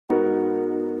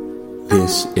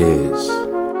This is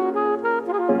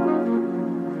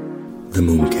the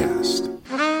Mooncast.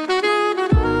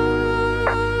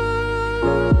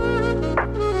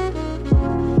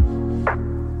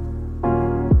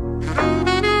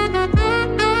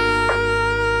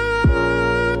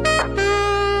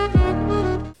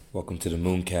 Welcome to the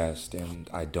Mooncast, and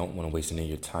I don't want to waste any of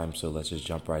your time, so let's just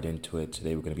jump right into it.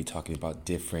 Today we're going to be talking about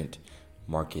different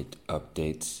market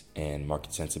updates and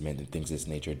market sentiment and things of this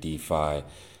nature, DeFi,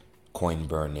 coin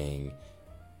burning,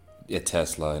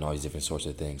 Tesla, and all these different sorts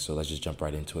of things. So let's just jump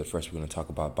right into it. First, we're going to talk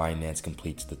about Binance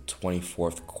completes the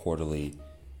 24th quarterly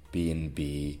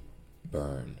BNB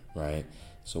burn, right?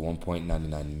 So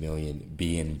 1.99 million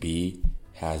BNB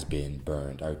has been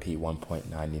burned. I repeat,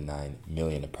 1.99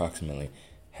 million approximately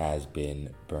has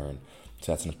been burned.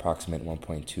 So that's an approximate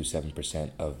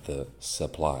 1.27% of the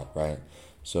supply, right?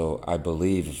 So I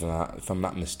believe, if I'm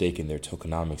not mistaken, their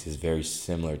tokenomics is very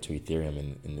similar to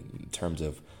Ethereum in terms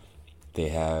of they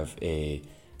have they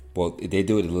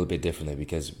do it a little bit differently,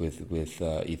 because with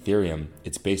Ethereum,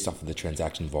 it's based off of the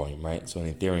transaction volume, right? So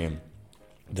in Ethereum,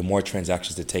 the more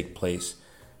transactions that take place,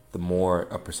 the more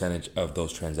a percentage of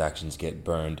those transactions get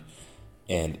burned,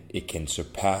 and it can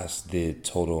surpass the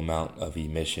total amount of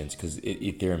emissions, because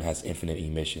Ethereum has infinite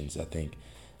emissions, I think.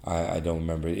 I don't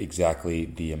remember exactly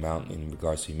the amount in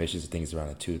regards to emissions. I think it's around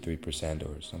a 2 to 3%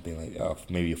 or something like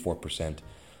maybe a 4%,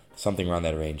 something around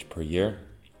that range per year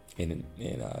in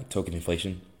token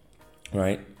inflation,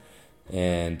 right?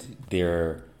 And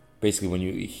they're basically, when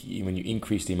you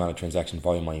increase the amount of transaction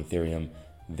volume on Ethereum,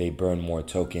 they burn more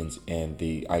tokens, and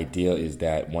the idea is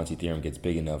that once Ethereum gets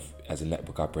big enough as a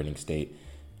network operating state,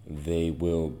 they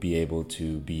will be able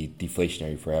to be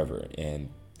deflationary forever, and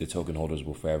the token holders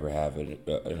will forever have an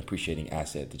appreciating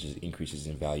asset that just increases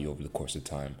in value over the course of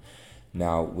time.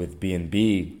 Now, with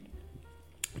BNB,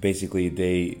 basically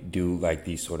they do like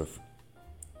these sort of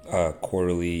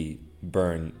quarterly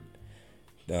burn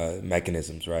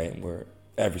mechanisms, right? Where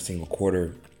every single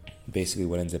quarter, basically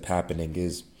what ends up happening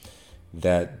is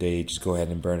that they just go ahead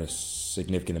and burn a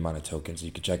significant amount of tokens.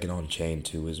 You can check it on chain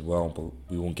too as well, but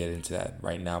we won't get into that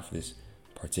right now for this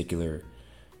particular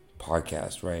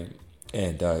podcast, right?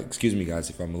 And excuse me, guys,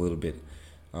 if I'm a little bit,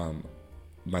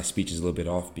 my speech is a little bit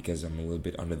off because I'm a little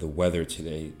bit under the weather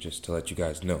today, just to let you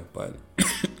guys know. But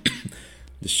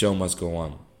the show must go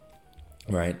on,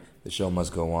 right? The show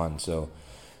must go on. So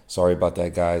sorry about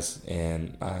that, guys.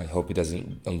 And I hope it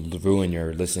doesn't ruin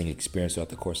your listening experience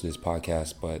throughout the course of this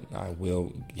podcast. But I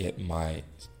will get my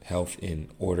health in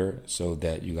order so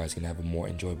that you guys can have a more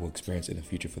enjoyable experience in the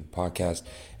future for the podcast.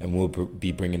 And we'll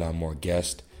be bringing on more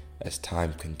guests as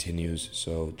time continues,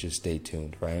 so just stay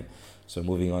tuned, right? So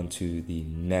moving on to the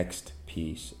next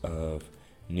piece of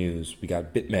news, we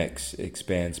got BitMEX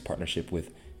expands partnership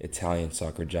with Italian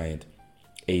soccer giant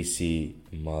AC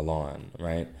Milan,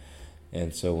 right?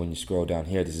 And so when you scroll down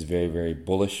here, this is very, very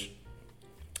bullish.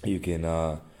 You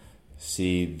can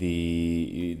see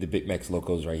the BitMEX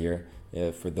logos right here.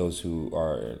 For those who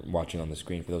are watching on the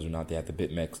screen, for those who are not, they have the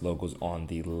BitMEX logos on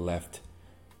the left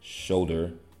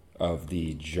shoulder of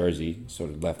the jersey,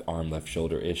 sort of left arm, left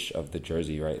shoulder-ish of the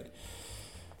jersey, right?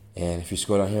 And if you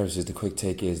scroll down here, this is the quick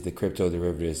take is the crypto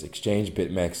derivatives exchange.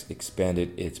 BitMEX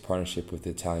expanded its partnership with the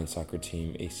Italian soccer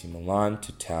team AC Milan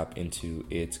to tap into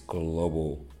its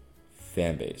global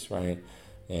fan base, right?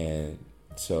 And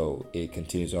so it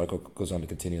continues, the article goes on to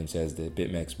continue and says that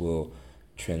BitMEX will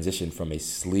transition from a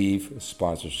sleeve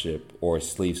sponsorship or a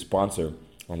sleeve sponsor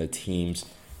on the team's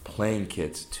playing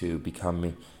kits to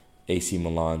becoming AC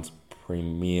Milan's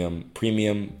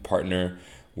premium partner,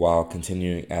 while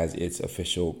continuing as its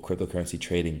official cryptocurrency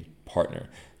trading partner.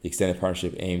 The extended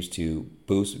partnership aims to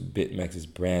boost BitMEX's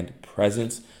brand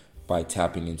presence by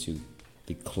tapping into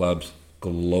the club's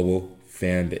global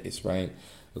fan base, right?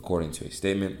 According to a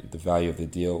statement, the value of the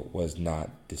deal was not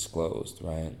disclosed,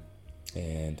 right?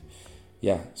 And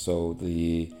yeah, so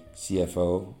the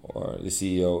CFO or the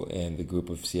CEO and the group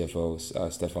of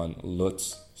CFOs, Stefan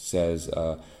Lutz, says,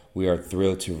 we are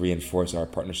thrilled to reinforce our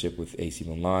partnership with AC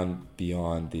Milan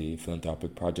beyond the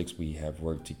philanthropic projects we have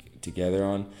worked together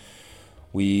on.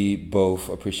 We both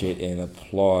appreciate and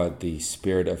applaud the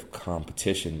spirit of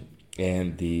competition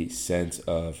and the sense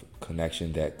of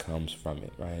connection that comes from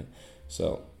it, right?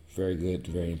 So very good,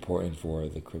 very important for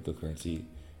the cryptocurrency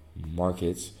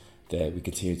markets that we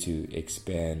continue to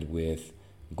expand with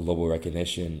global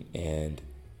recognition and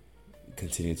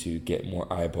continue to get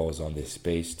more eyeballs on this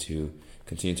space to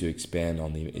continue to expand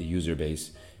on the user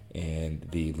base and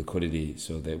the liquidity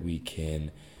so that we can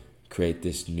create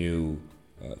this new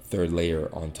third layer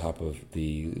on top of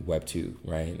the Web 2,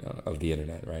 right, of the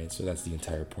internet, right? So that's the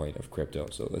entire point of crypto.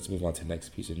 So let's move on to the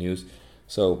next piece of news.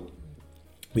 So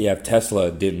we have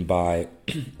Tesla didn't buy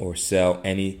or sell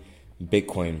any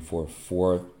Bitcoin for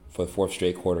the fourth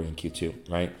straight quarter in Q2,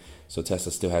 right? So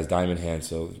Tesla still has diamond hands,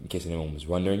 so in case anyone was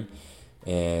wondering.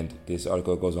 And this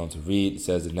article goes on to read, it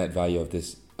says the net value of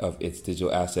its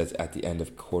digital assets at the end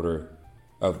of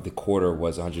the quarter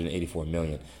was 184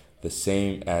 million, the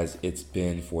same as it's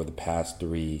been for the past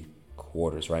 3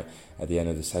 quarters, right? At the end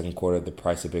of the second quarter, the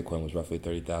price of Bitcoin was roughly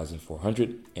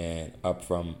 30,400 and up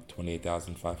from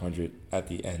 28,500 at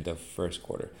the end of first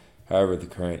quarter. However, the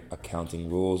current accounting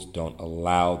rules don't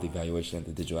allow the valuation of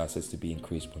the digital assets to be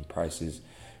increased when prices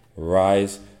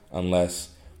rise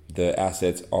unless the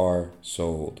assets are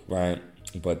sold, right?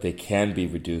 But they can be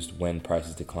reduced when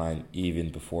prices decline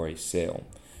even before a sale,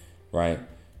 right?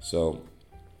 So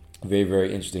very,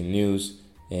 very interesting news.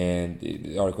 And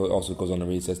the article also goes on to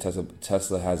read, it says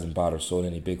Tesla hasn't bought or sold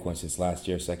any Bitcoin since last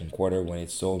year, second quarter, when it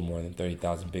sold more than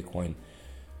 30,000 Bitcoin,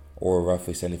 or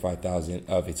roughly 75,000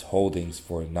 of its holdings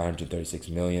for 936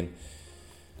 million.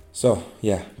 So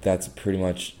yeah, that's pretty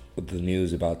much the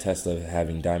news about Tesla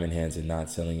having diamond hands and not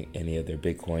selling any of their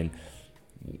Bitcoin.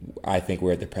 I think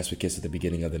we're at the precipice of the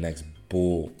beginning of the next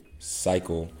bull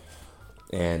cycle.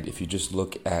 And if you just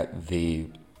look at the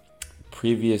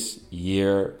previous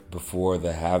year before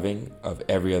the halving of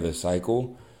every other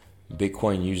cycle,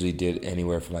 Bitcoin usually did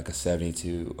anywhere from like a 70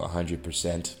 to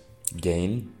 100%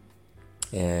 gain.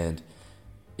 And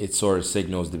it sort of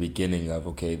signals the beginning of,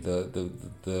 okay, the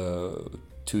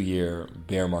 2-year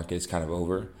bear market is kind of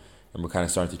over. And we're kind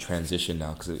of starting to transition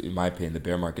now, because in my opinion, the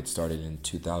bear market started in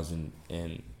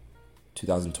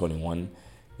 2021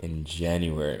 in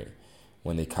January,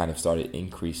 when they kind of started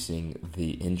increasing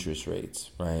the interest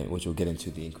rates, right? Which we'll get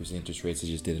into the increasing interest rates. They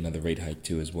just did another rate hike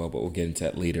too as well, but we'll get into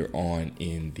that later on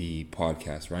in the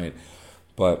podcast, right?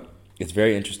 But it's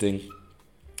very interesting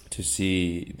to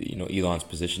see, Elon's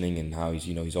positioning and how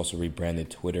he's also rebranded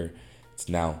Twitter. It's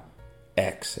now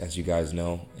X, as you guys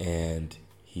know, and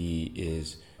he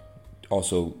is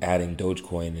also adding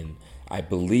Dogecoin, and I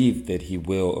believe that he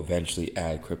will eventually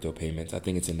add crypto payments. I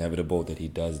think it's inevitable that he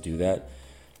does do that.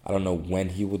 I don't know when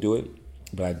he will do it,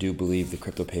 but I do believe the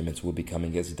crypto payments will be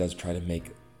coming, as he does try to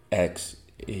make X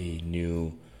a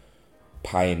new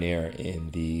pioneer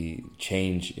in the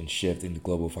change and shift in the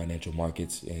global financial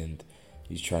markets, and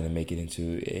he's trying to make it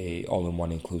into a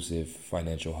all-in-one inclusive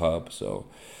financial hub. So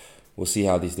we'll see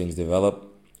how these things develop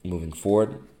moving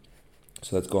forward.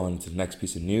 So let's go on to the next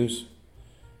piece of news.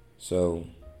 So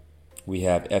we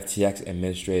have FTX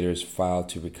administrators filed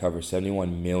to recover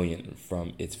 71 million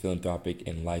from its philanthropic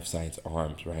and life science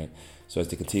arms, right? So as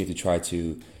they continue to try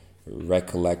to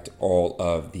recollect all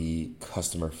of the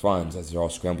customer funds, as they're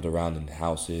all scrambled around in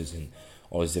houses and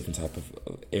all these different type of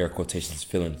air quotations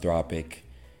philanthropic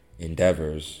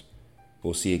endeavors.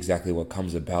 We'll see exactly what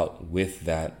comes about with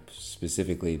that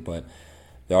specifically, but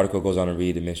the article goes on to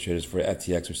read, administrators for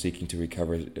FTX are seeking to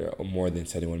recover more than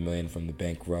 71 million from the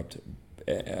bankrupt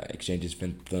exchanges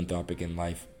philanthropic and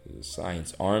life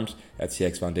science arms.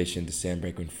 FTX Foundation, the Sam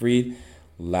Bankman-Fried,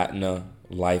 Latina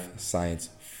Life Science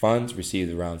Funds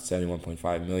received around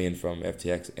 71.5 million from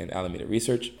FTX and Alameda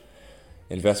Research.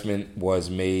 Investment was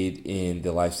made in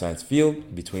the life science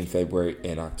field between February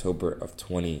and October of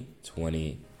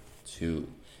 2022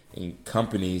 in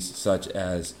companies such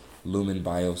as Lumen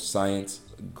Bioscience,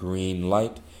 Green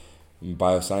Light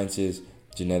Biosciences,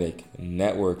 Genetic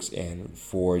Networks, and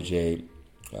 4J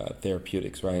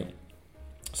Therapeutics, right?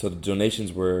 So the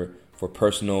donations were for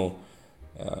personal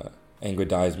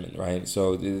aggrandizement, right?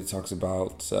 So it talks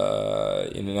about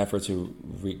in an effort to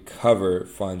recover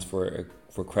funds for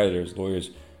creditors, lawyers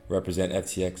represent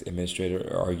FTX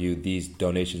administrator argue these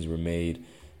donations were made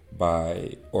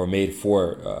for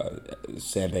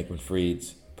Sam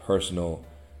Bankman-Fried's personal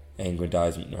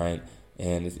aggrandizement, right?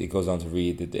 And it goes on to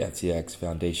read that the FTX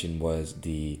Foundation was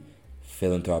the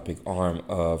philanthropic arm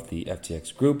of the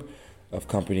FTX group of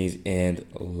companies, and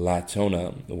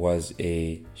Latona was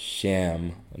a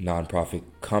sham nonprofit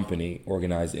company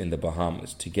organized in the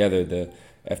Bahamas. Together, the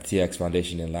FTX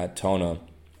Foundation and Latona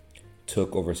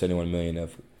took over 71 million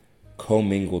of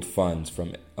commingled funds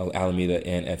from Alameda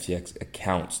and FTX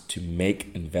accounts to make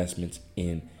investments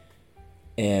in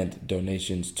and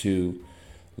donations to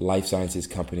life sciences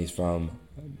companies from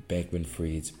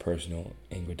Bankman-Fried's personal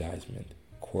aggrandizement.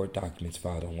 Court documents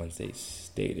filed on Wednesday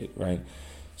stated, right?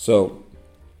 So,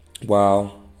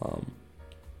 so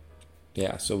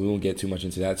we won't get too much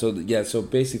into that. So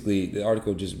basically, the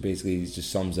article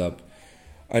just sums up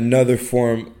another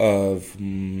form of, I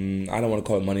don't want to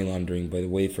call it money laundering, but a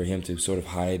way for him to sort of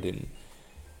hide, and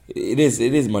it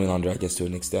is money laundering, I guess, to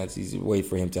an extent. It's a way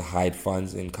for him to hide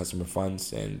funds and customer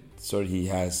funds, and sort of he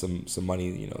has some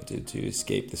money, to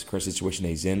escape this current situation that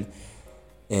he's in.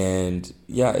 And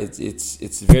yeah,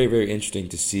 it's very, very interesting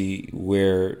to see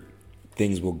where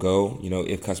things will go.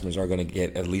 If customers are going to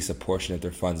get at least a portion of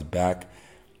their funds back.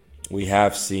 We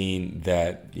have seen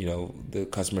that, the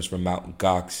customers from Mt.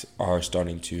 Gox are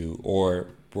starting to, or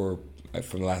were,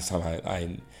 from the last time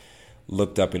I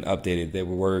looked up and updated, they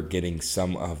were getting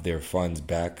some of their funds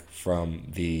back from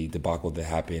the debacle that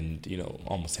happened,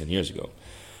 almost 10 years ago.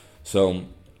 So,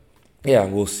 yeah,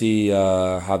 we'll see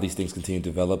how these things continue to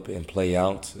develop and play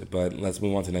out. But let's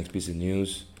move on to the next piece of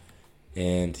news.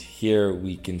 And here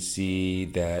we can see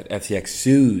that FTX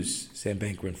sues Sam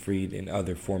Bankman-Fried and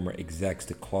other former execs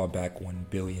to claw back $1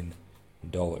 billion,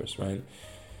 right?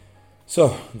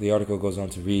 So the article goes on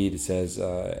to read, it says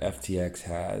FTX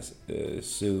has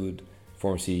sued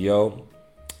former CEO,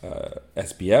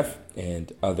 SBF,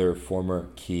 and other former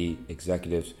key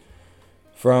executives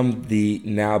from the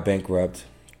now bankrupt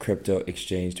crypto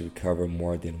exchange to recover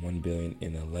more than $1 billion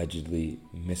in allegedly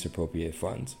misappropriated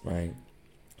funds, right?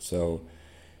 So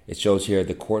it shows here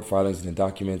the court filings and the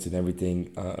documents and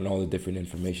everything, and all the different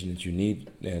information that you need.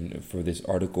 And for this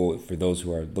article, for those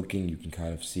who are looking, you can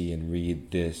kind of see and read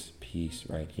this piece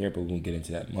right here, but we won't get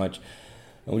into that much.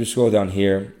 And we'll just scroll down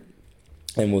here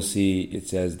and we'll see it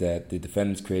says that the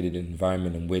defendants created an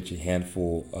environment in which a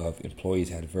handful of employees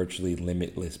had virtually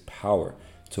limitless power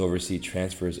to oversee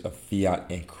transfers of fiat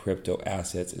and crypto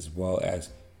assets, as well as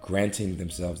granting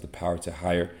themselves the power to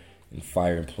hire and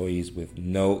fire employees with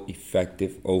no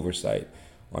effective oversight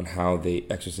on how they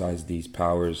exercise these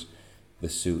powers, the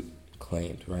suit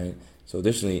claimed, right? So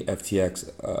additionally,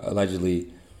 FTX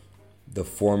allegedly, the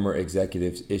former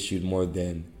executives issued more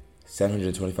than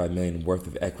 $725 million worth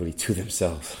of equity to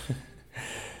themselves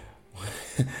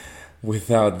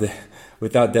without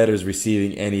debtors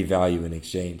receiving any value in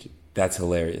exchange. That's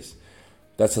hilarious.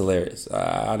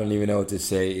 I don't even know what to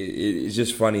say. It's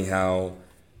just funny how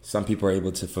some people are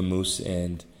able to famous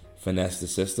and finesse the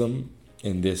system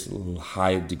in this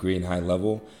high degree and high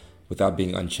level without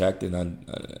being unchecked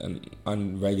and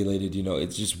unregulated.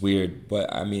 It's just weird.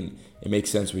 But I mean, it makes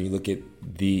sense when you look at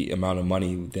the amount of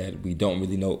money that we don't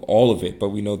really know all of it, but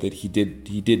we know that he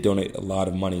did donate a lot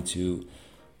of money to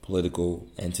political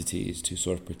entities to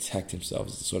sort of protect himself.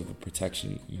 It's sort of a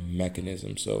protection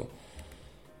mechanism. So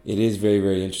it is very,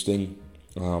 very interesting.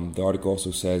 The article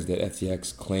also says that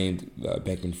FTX claimed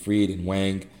Bankman-Fried and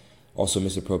Wang also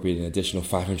misappropriated an additional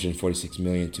 $546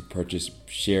 million to purchase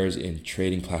shares in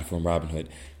trading platform Robinhood.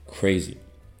 Crazy.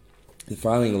 The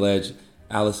filing alleged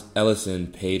Ellison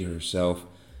paid herself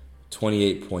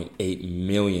 $28.8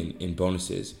 million in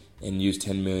bonuses and used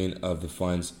 $10 million of the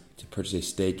funds to purchase a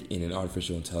stake in an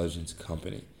artificial intelligence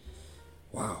company.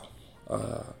 Wow.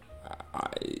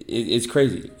 It's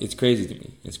crazy. It's crazy to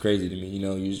me.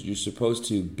 You're supposed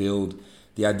to build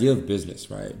the idea of business,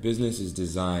 right? Business is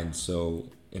designed so,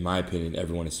 in my opinion,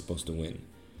 everyone is supposed to win.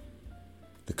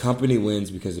 The company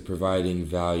wins because they're providing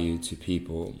value to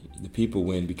people. The people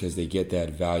win because they get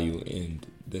that value, and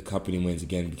the company wins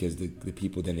again because the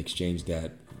people then exchange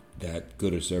that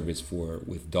good or service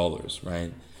with dollars,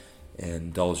 right?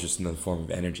 And dollars is just another form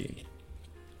of energy.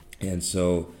 And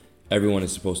so everyone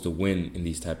is supposed to win in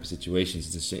these type of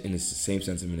situations. In the same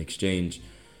sense of an exchange,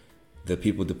 the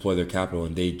people deploy their capital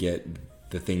and they get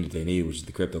the thing that they need, which is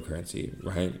the cryptocurrency,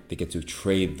 right? They get to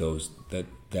trade those that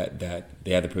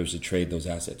they have the privilege to trade those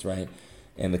assets, right?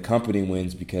 And the company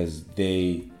wins because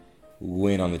they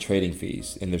win on the trading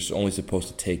fees, and they're only supposed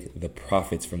to take the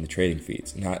profits from the trading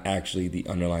fees, not actually the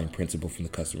underlying principle from the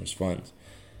customer's funds.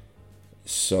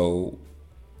 So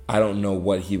I don't know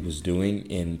what he was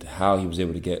doing and how he was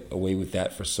able to get away with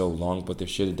that for so long, but there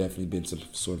should have definitely been some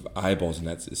sort of eyeballs in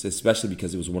that, especially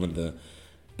because it was one of the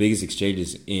biggest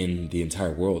exchanges in the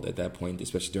entire world at that point,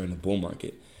 especially during the bull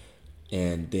market.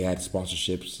 And they had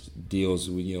sponsorships, deals,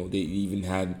 they even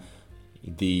had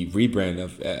the rebrand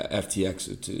of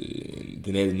FTX to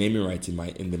the naming rights in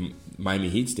the Miami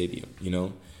Heat Stadium,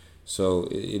 So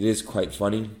it is quite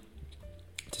funny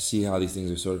to see how these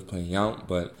things are sort of playing out.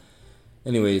 But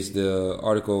anyways, the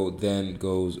article then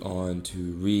goes on to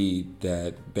read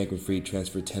that Bankman-Fried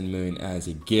transferred $10 million as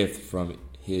a gift from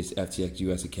his FTX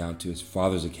US account to his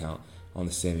father's account on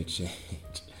the same exchange.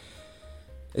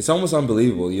 It's almost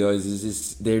unbelievable,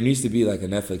 there needs to be like a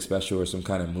Netflix special or some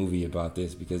kind of movie about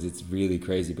this because it's really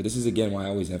crazy. But this is again why I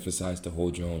always emphasize to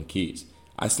hold your own keys.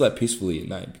 I slept peacefully at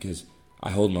night because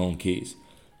I hold my own keys.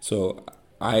 So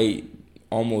I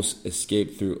almost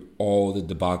escaped through all the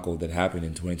debacle that happened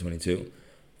in 2022,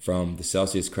 from the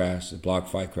Celsius crash, to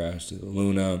BlockFi crash, to the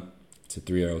Luna, to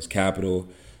Three Arrows Capital.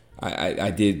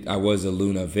 I was a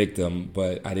Luna victim,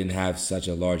 but I didn't have such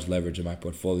a large leverage in my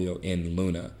portfolio in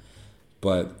Luna.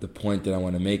 But the point that I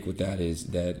want to make with that is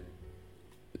that,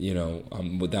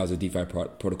 that was a DeFi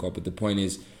protocol. But the point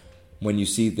is, when you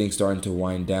see things starting to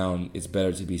wind down, it's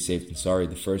better to be safe than sorry.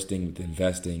 The first thing with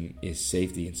investing is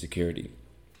safety and security.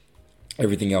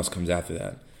 Everything else comes after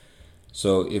that.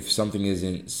 So if something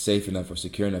isn't safe enough or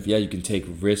secure enough, you can take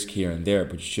risk here and there,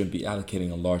 but you shouldn't be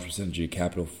allocating a large percentage of your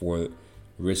capital for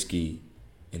risky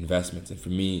investments. And for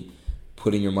me,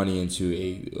 putting your money into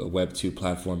a Web 2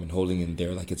 platform and holding it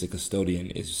there like it's a custodian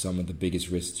is some of the biggest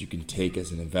risks you can take as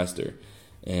an investor.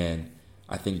 And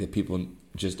I think that people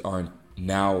just aren't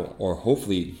now, or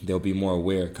hopefully they'll be more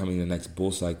aware coming the next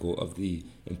bull cycle, of the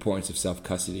importance of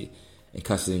self-custody and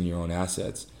custodying your own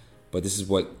assets. But this is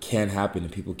what can happen,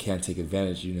 and people can take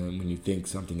advantage, when you think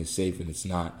something is safe and it's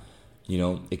not.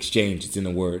 Exchange, it's in the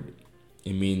word.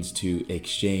 It means to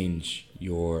exchange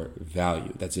your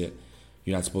value. That's it.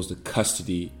 You're not supposed to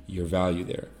custody your value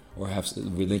there, or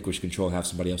relinquish control, have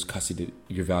somebody else custody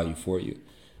your value for you.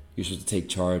 You're supposed to take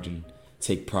charge and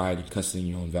take pride in custodying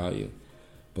your own value.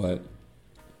 But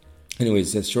anyways,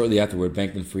 it says shortly afterward,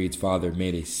 Bankman-Fried's father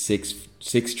made a six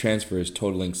transfers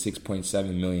totaling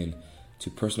 $6.7 million to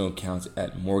personal accounts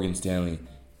at Morgan Stanley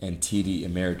and TD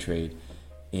Ameritrade.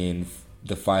 In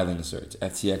the filing asserts,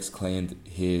 FTX claimed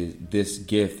this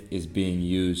gift is being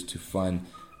used to fund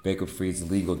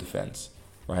Bankman-Fried's legal defense.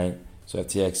 Right? So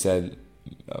FTX said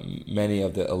many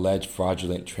of the alleged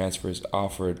fraudulent transfers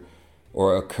offered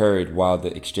or occurred while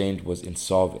the exchange was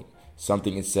insolvent.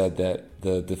 Something it said that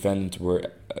the defendants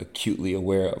were acutely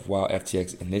aware of, while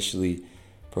FTX initially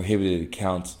prohibited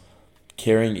accounts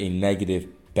carrying a negative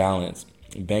balance.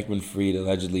 Bankman-Fried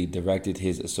allegedly directed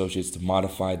his associates to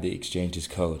modify the exchange's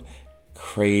code.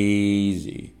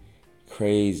 Crazy.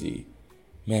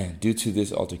 Man, due to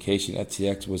this altercation,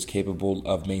 FTX was capable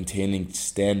of maintaining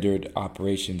standard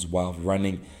operations while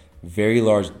running very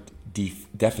large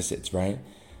deficits, right?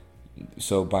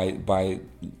 So by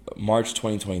March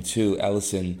 2022,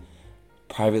 Ellison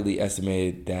privately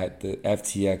estimated that the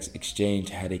FTX exchange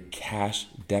had a cash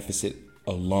deficit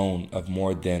alone of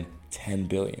more than $10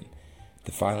 billion.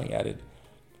 The filing added,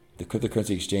 the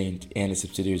cryptocurrency exchange and its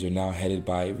subsidiaries are now headed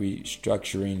by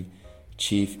restructuring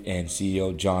chief and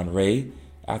CEO John Ray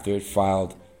after it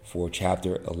filed for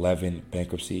Chapter 11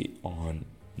 bankruptcy on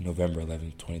November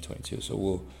 11, 2022. So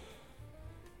we'll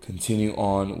continue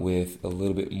on with a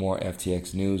little bit more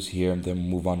FTX news here, and then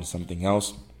move on to something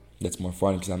else that's more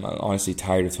fun, because I'm honestly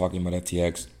tired of talking about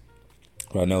FTX.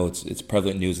 But I know it's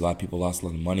prevalent news. A lot of people lost a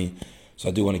lot of money. So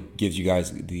I do want to give you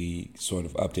guys the sort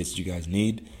of updates that you guys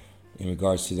need in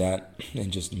regards to that,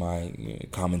 and just my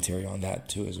commentary on that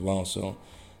too as well. So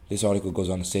this article goes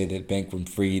on to say that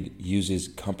Bankman-Fried uses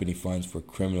company funds for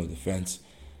criminal defense,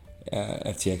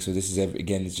 FTX. So this is,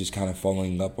 again, it's just kind of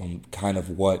following up on kind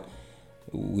of what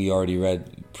we already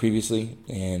read previously.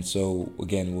 And so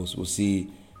again, we'll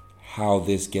see how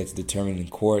this gets determined in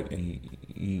court, and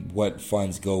what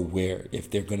funds go where,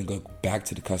 if they're going to go back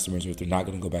to the customers or if they're not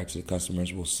going to go back to the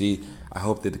customers. We'll see. I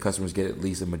hope that the customers get at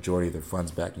least a majority of their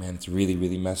funds back, man. It's really,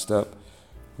 really messed up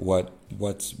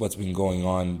what's been going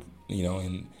on,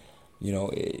 and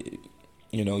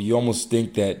you almost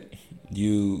think that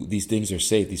these things are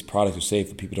safe, these products are safe,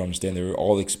 but people don't understand they're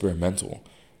all experimental.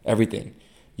 Everything.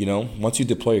 Once you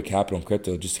deploy your capital in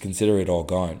crypto, just consider it all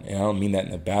gone. And I don't mean that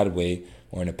in a bad way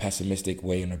or in a pessimistic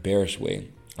way, in a bearish way.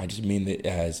 I just mean that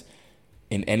as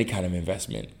in any kind of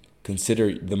investment,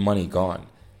 consider the money gone.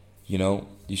 You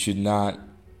should not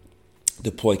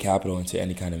deploy capital into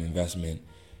any kind of investment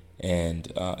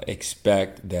and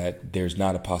expect that there's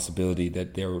not a possibility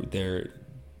that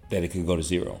that it could go to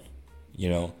zero.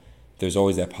 There's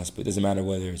always that possibility. It doesn't matter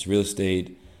whether it's real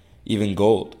estate, even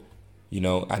gold.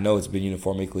 I know it's been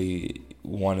uniformly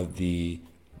one of the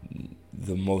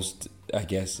most, I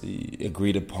guess,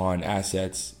 agreed upon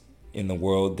assets in the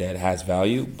world that has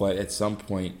value, but at some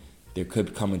point there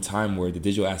could come a time where the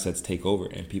digital assets take over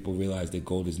and people realize that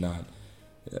gold is not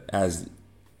as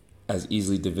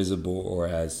easily divisible or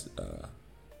as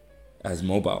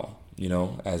mobile,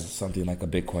 as something like a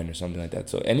Bitcoin or something like that.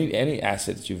 So any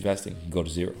asset that you invest in can go to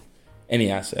zero,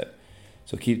 any asset.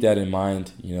 So keep that in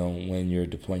mind, when you're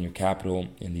deploying your capital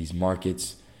in these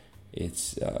markets.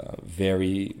 It's a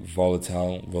very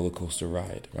volatile roller coaster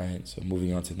ride, right? So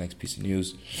moving on to the next piece of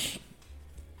news.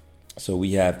 So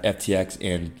we have FTX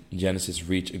and Genesis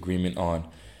reach agreement on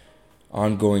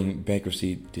ongoing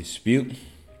bankruptcy dispute,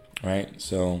 right?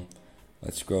 So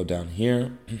Let's scroll down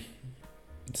here.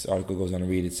 This article goes on to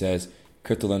read. It says,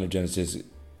 crypto lender Genesis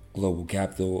Global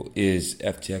Capital is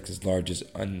FTX's largest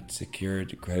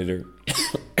unsecured creditor.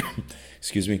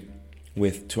 Excuse me,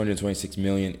 with 226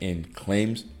 million in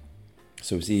claims.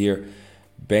 So we see here,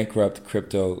 bankrupt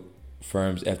crypto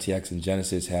firms FTX and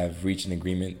Genesis have reached an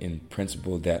agreement in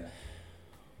principle that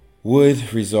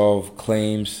would resolve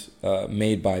claims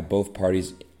made by both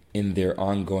parties in their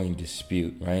ongoing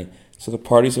dispute, right? So the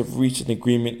parties have reached an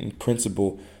agreement in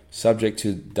principle subject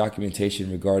to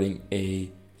documentation regarding a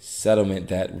settlement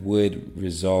that would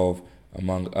resolve,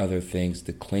 among other things,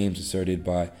 the claims asserted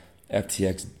by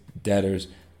FTX debtors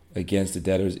against the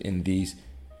debtors in these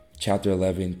Chapter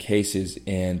 11 cases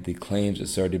and the claims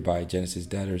asserted by Genesis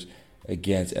debtors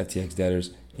against FTX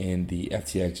debtors in the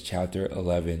FTX Chapter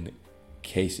 11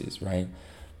 cases, right?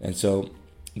 And so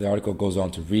the article goes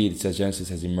on to read, it says Genesis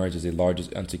has emerged as the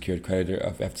largest unsecured creditor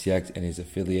of FTX and his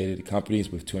affiliated companies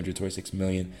with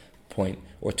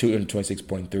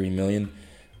 226.3 million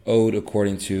owed,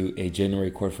 according to a January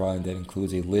court filing that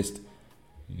includes a list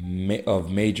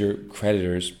of major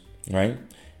creditors, right?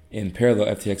 In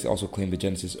parallel, FTX also claimed that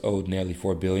Genesis owed nearly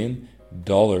 $4 billion,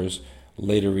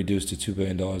 later reduced to $2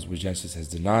 billion, which Genesis has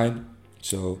denied.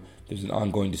 So there's an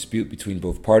ongoing dispute between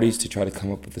both parties to try to come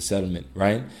up with a settlement,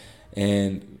 right?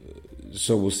 And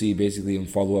so we'll see basically and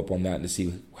follow up on that to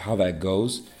see how that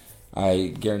goes.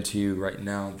 I guarantee you right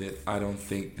now that I don't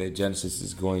think that Genesis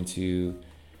is going to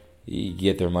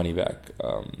get their money back.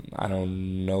 I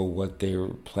don't know what they're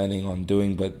planning on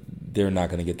doing, but they're not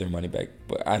going to get their money back.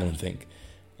 But I don't think.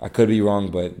 I could be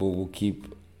wrong, but we'll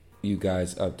keep you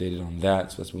guys updated on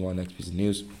that. So let's move on to the next piece of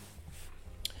news.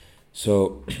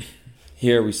 So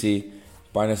here we see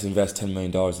Binance invests $10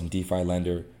 million in DeFi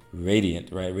lender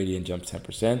Radiant, right? Radiant jumps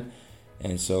 10%.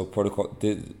 And so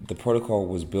the protocol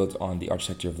was built on the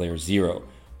architecture of Layer 0,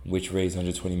 which raised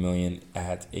 $120 million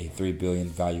at a $3 billion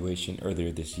valuation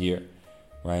earlier this year,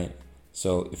 right?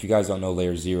 So if you guys don't know,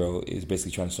 Layer 0 is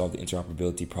basically trying to solve the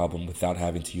interoperability problem without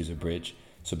having to use a bridge.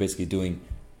 So basically doing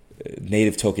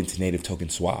native token to native token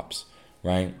swaps,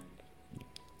 right?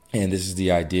 And this is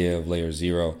the idea of Layer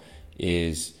 0,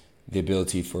 is the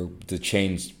ability for the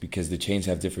chains, because the chains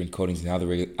have different codings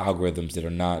and algorithms that are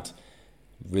not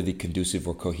really conducive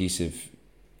or cohesive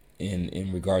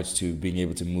in regards to being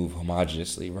able to move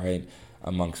homogeneously, right,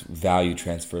 amongst value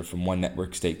transfer from one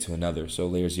network state to another. So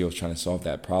Layer 0 is trying to solve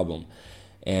that problem.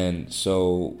 And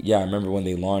so, yeah, I remember when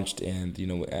they launched, and, you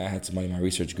know, I had somebody in my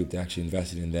research group that actually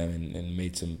invested in them and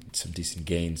made some decent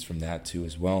gains from that too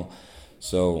as well.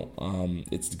 So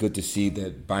it's good to see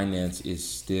that Binance is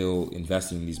still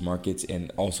investing in these markets,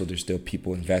 and also there's still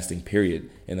people investing,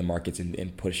 period, in the markets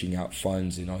and pushing out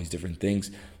funds and all these different things.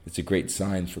 It's a great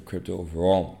sign for crypto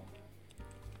overall.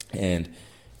 And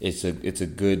it's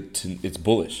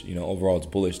bullish, you know, overall it's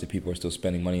bullish that people are still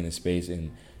spending money in the space,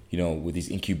 and, you know, with these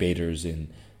incubators and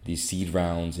these seed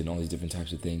rounds and all these different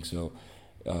types of things. So,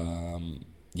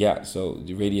 so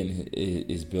the Radiant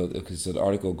is built, because the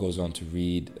article goes on to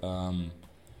read,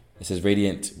 it says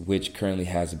Radiant, which currently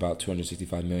has about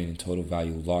 265 million in total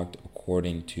value locked,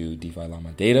 according to DeFi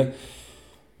Llama data.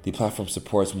 The platform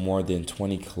supports more than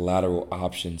 20 collateral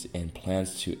options and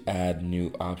plans to add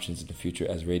new options in the future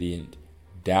as Radiant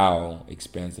DAO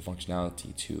expands the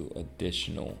functionality to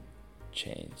additional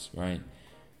chains, right?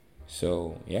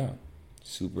 So, yeah,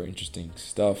 super interesting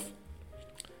stuff.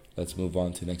 Let's move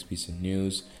on to the next piece of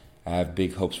news. I have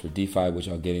big hopes for DeFi, which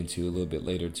I'll get into a little bit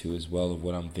later too as well, of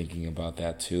what I'm thinking about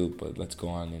that too. But let's go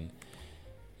on and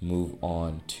move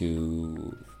on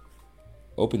to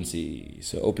OpenSea.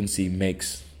 So OpenSea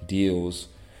makes deals,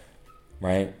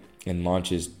 right, and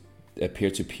launches a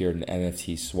peer-to-peer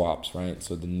NFT swaps, right?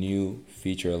 So the new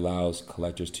feature allows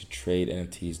collectors to trade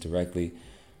NFTs directly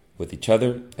with each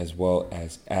other, as well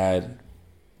as add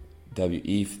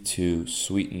WETH to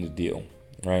sweeten the deal,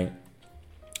 right?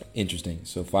 Interesting.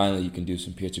 So finally, you can do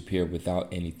some peer-to-peer without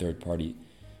any third party,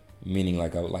 meaning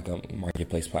like a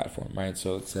marketplace platform, right?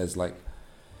 So it says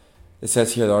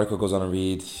here, the article goes on to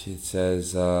read, it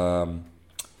says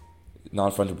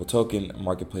non-fungible token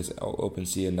marketplace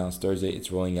OpenSea announced Thursday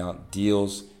it's rolling out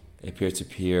Deals, a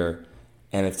peer-to-peer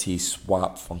NFT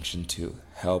swap function to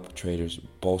help traders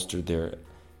bolster their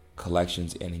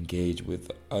collections and engage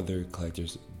with other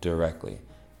collectors directly,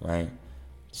 right?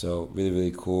 So really,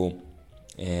 really cool.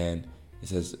 And it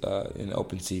says in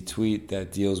OpenSea tweet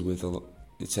that deals with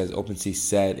OpenSea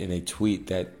said in a tweet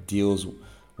that Deals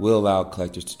will allow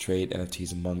collectors to trade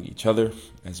NFTs among each other,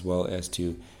 as well as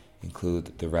to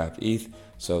include the wrapped ETH.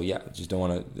 So yeah, just don't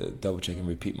want to double check and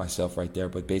repeat myself right there,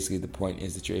 but basically the point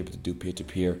is that you're able to do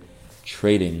peer-to-peer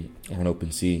trading on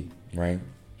OpenSea, right?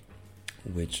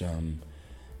 which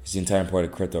is the entire point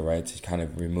of crypto, right? To kind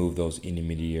of remove those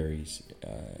intermediaries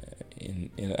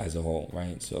in as a whole,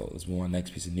 right? So let's move on to the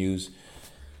next piece of news.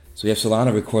 So we have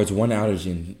Solana records one outage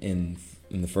in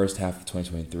the first half of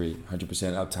 2023, 100%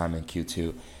 uptime in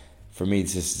Q2. For me,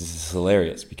 this is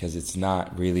hilarious because it's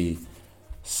not really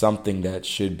something that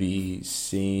should be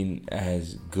seen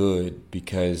as good,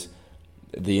 because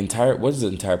what is the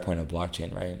entire point of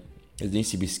blockchain, right? It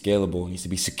needs to be scalable, it needs to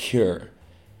be secure,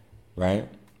 right?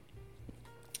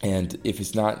 And if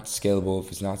it's not scalable,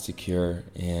 if it's not secure,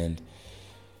 and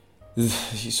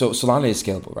so Solana is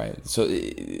scalable, right? So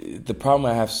the problem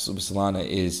I have with Solana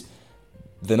is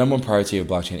the number one priority of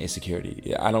blockchain is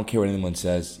security. I don't care what anyone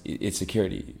says, it's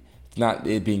security. It's not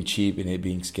it being cheap and it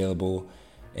being scalable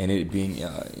and it being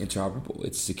interoperable.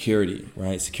 It's security,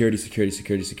 right? Security.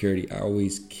 I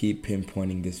always keep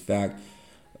pinpointing this fact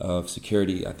of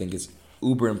security. I think it's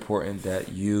uber important that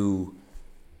you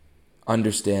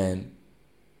understand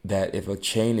that if a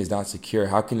chain is not secure,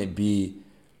 how can it be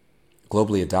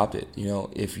globally adopted?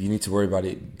 If you need to worry about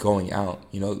it going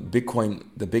out, the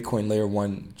Bitcoin layer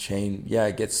 1 chain, yeah,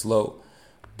 it gets slow,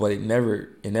 but it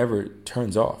never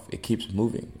turns off. It keeps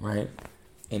moving, right?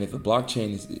 And if a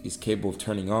blockchain is capable of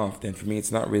turning off, then for me,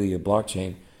 it's not really a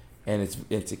blockchain, and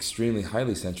it's extremely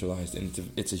highly centralized,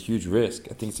 and it's a huge risk.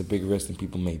 I think it's a bigger risk than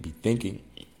people may be thinking.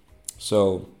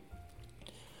 So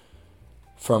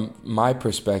from my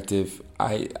perspective,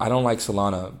 I don't like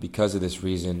Solana because of this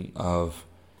reason of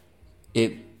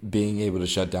it being able to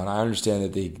shut down. I understand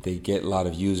that they get a lot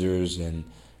of users and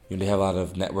they have a lot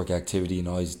of network activity and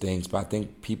all these things, but I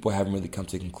think people haven't really come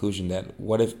to the conclusion that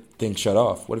what if things shut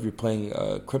off? What if you're playing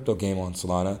a crypto game on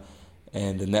Solana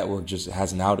and the network just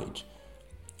has an outage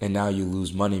and now you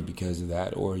lose money because of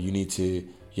that, or you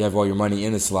have all your money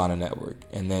in the Solana network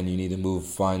and then you need to move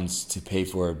funds to pay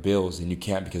for bills and you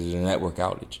can't because there's a network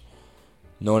outage.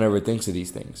 No one ever thinks of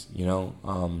these things,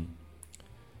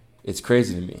 It's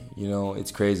crazy to me,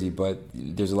 it's crazy, but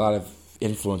there's a lot of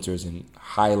influencers and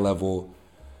high level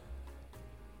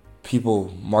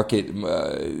people, market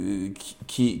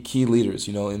key leaders,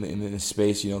 in the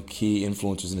space, key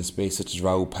influencers in the space such as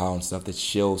Raoul Pal and stuff that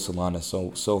shill Solana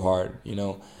so hard,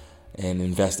 and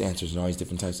invest answers and all these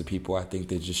different types of people. I think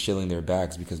they're just shilling their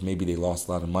bags because maybe they lost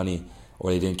a lot of money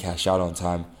or they didn't cash out on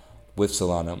time with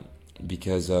Solana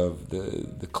because of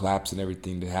the collapse and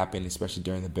everything that happened, especially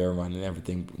during the bear run, and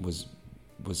everything was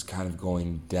kind of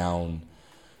going down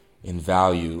in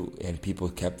value, and people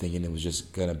kept thinking it was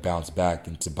just going to bounce back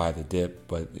and to buy the dip,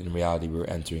 but in reality we were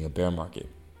entering a bear market.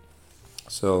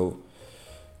 So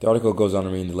the article goes on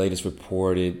to read, the latest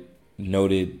reported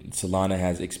noted Solana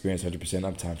has experienced 100%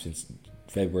 uptime since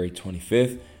February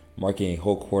 25th, marking a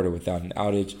whole quarter without an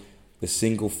outage. The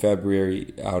single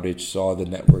February outage saw the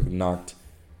network knocked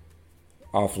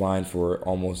offline for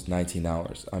almost 19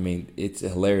 hours. I mean, it's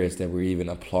hilarious that we're even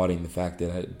applauding the fact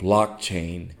that a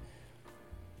blockchain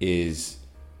is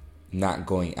not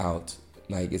going out.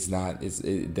 Like, it's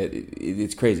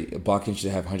crazy. A blockchain should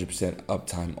have 100%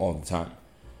 uptime all the time,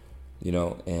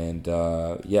 and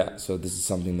so this is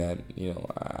something that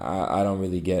I don't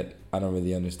really get. I don't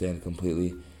really understand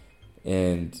completely.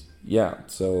 And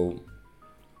so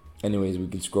anyways, we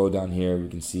can scroll down here. We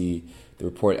can see the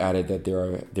report added that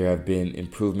there have been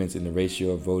improvements in the ratio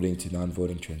of voting to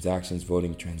non-voting transactions.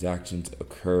 Voting transactions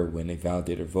occur when a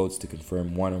validator votes to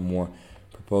confirm one or more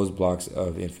proposed blocks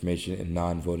of information, and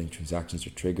non-voting transactions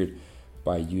are triggered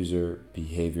by user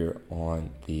behavior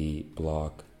on the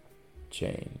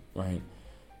blockchain, right?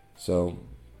 So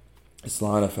the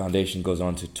Solana Foundation goes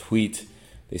on to tweet.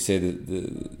 They say that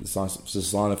the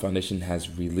Solana Foundation has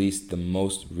released the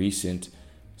most recent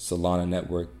Solana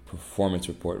network performance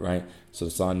report, right? So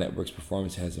the Solana network's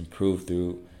performance has improved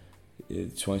through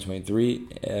 2023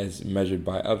 as measured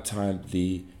by uptime,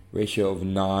 the ratio of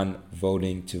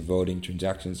non-voting to voting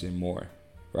transactions, and more,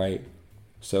 right?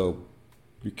 So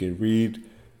you can read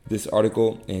this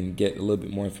article and get a little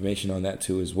bit more information on that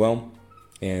too as well.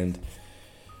 And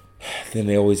then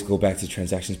they always go back to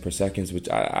transactions per second, which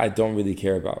I don't really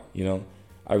care about,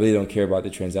 I really don't care about the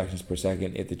transactions per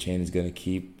second if the chain is going to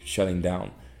keep shutting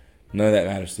down. None of that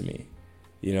matters to me.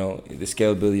 The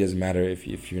scalability doesn't matter if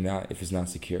it's not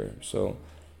secure. So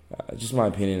just my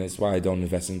opinion. That's why I don't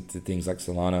invest into things like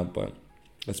Solana. But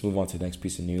let's move on to the next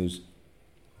piece of news.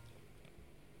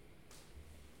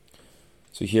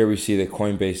 So here we see that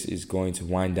Coinbase is going to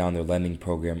wind down their lending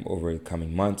program over the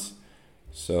coming months.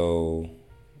 So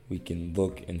we can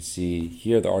look and see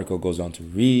here. The article goes on to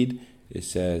read. It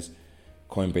says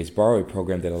Coinbase Borrow, a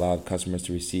program that allowed customers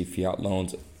to receive fiat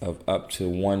loans of up to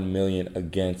 $1 million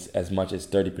against as much as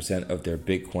 30% of their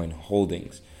Bitcoin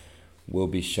holdings, will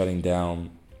be shutting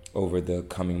down over the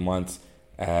coming months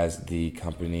as the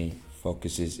company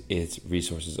focuses its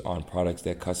resources on products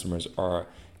that customers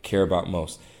care about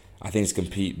most. I think it's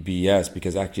complete BS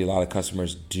because actually a lot of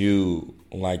customers do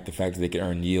like the fact that they can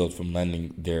earn yield from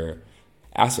lending their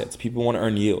assets. People want to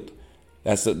earn yield.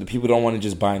 The people don't want to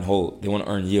just buy and hold. They want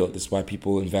to earn yield. That's why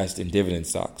people invest in dividend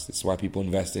stocks. That's why people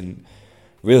invest in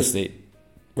real estate,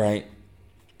 right?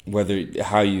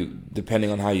 Depending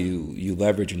on how you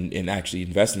leverage and actually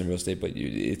invest in real estate, but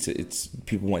it's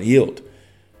people want yield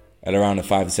at around a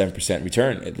 5 to 7%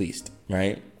 return at least,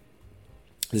 right?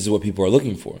 This is what people are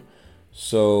looking for.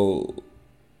 So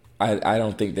I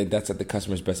don't think that's at the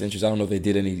customer's best interest. I don't know if they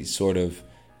did any sort of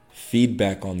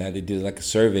feedback on that. They did like a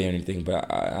survey or anything, but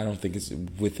I don't think it's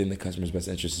within the customer's best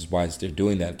interest is why they're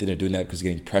doing that. They're doing that because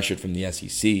they're getting pressured from the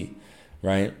SEC,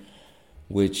 right?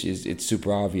 Which it's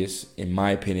super obvious, in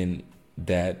my opinion,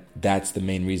 that's the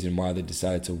main reason why they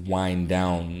decided to wind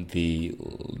down the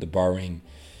borrowing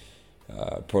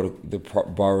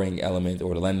borrowing element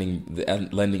or the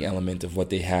lending element of what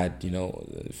they had,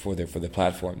 for the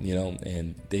platform,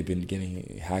 and they've been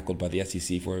getting hackled by the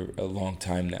SEC for a long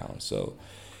time now. So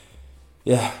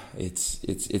yeah,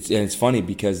 it's funny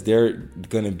because they're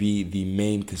going to be the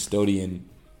main custodian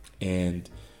and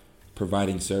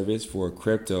providing service for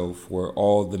crypto for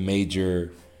all the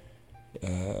major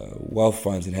wealth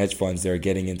funds and hedge funds that are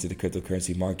getting into the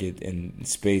cryptocurrency market and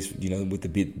space, with the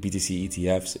BTC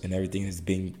ETFs and everything is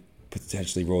being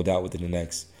potentially rolled out within the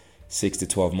next 6 to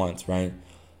 12 months, right?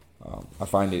 I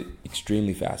find it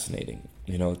extremely fascinating.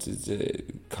 It's a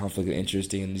conflict of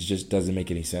interest and it just doesn't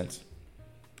make any sense.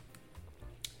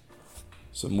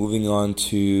 So moving on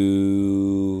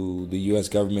to the U.S.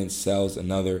 government sells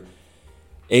another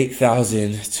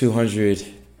 8,200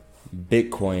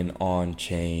 Bitcoin on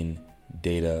chain,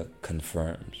 data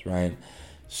confirms, right?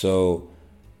 So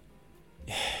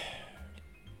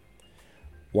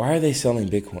why are they selling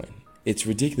Bitcoin? It's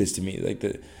ridiculous to me.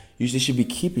 Usually should be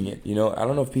keeping it. I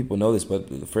don't know if people know this, but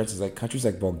for instance, like countries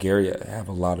like Bulgaria have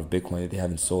a lot of Bitcoin that they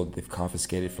haven't sold. They've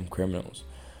confiscated from criminals.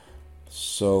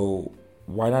 So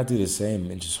why not do the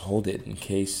same and just hold it in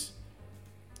case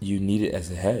you need it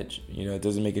as a hedge? It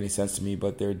doesn't make any sense to me,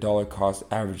 but their dollar cost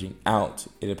averaging out,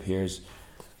 it appears,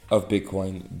 of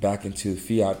Bitcoin back into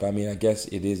fiat. But I mean, I guess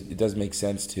it does make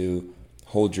sense to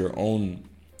hold your own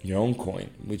coin,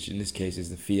 which in this case is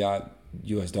the fiat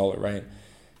US dollar, right?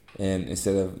 And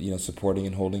instead of, supporting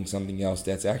and holding something else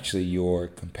that's actually your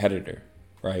competitor,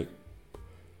 right?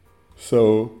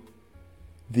 So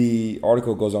the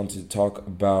article goes on to talk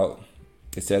about,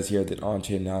 it says here that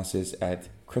on-chain analysis at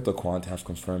CryptoQuant have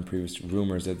confirmed previous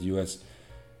rumors that the United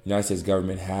States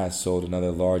government has sold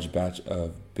another large batch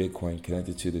of Bitcoin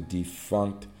connected to the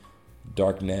defunct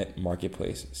darknet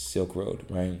marketplace Silk Road,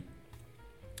 right?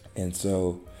 And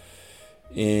so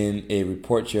in a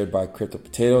report shared by Crypto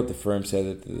Potato, the firm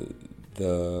said that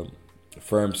the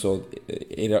firm sold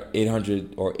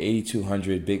 800 or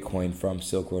 8,200 Bitcoin from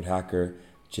Silk Road hacker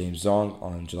James Zong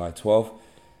on July 12th.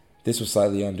 This was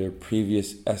slightly under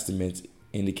previous estimates,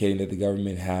 indicating that the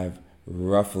government have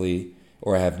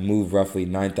moved roughly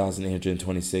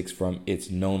 9,826 from its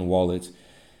known wallets.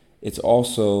 It's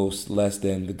also less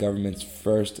than the government's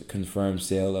first confirmed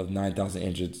sale of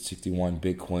 9,861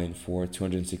 Bitcoin for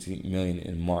 $260 million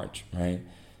in March, right?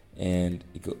 And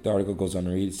the article goes on to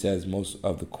read, it says most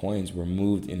of the coins were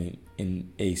moved in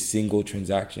a single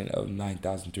transaction of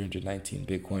 9,319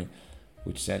 Bitcoin,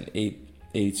 which sent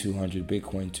 8,200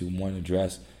 Bitcoin to one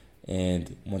address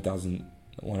and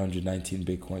 1,119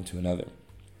 Bitcoin to another.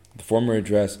 The former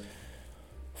address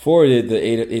forwarded the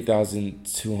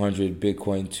 8,200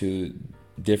 Bitcoin to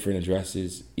different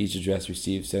addresses. Each address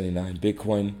received 79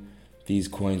 Bitcoin. These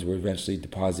coins were eventually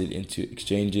deposited into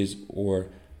exchanges or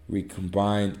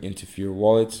recombined into fewer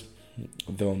wallets.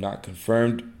 Though not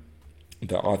confirmed,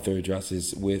 the author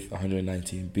addresses with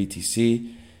 119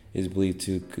 BTC is believed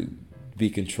to be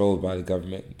controlled by the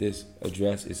government. This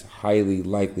address is highly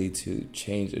likely to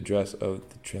change address of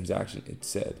the transaction, it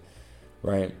said,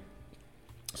 right?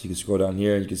 So you can scroll down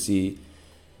here and you can see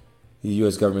the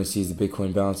U.S. government sees the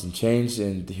Bitcoin balance and change.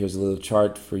 And here's a little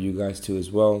chart for you guys too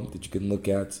as well that you can look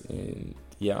at. And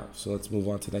yeah, so let's move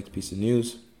on to the next piece of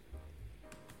news.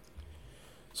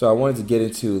 So I wanted to get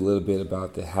into a little bit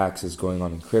about the hacks that's going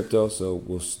on in crypto. So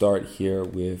we'll start here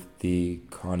with the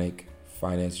chronic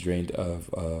finance drained of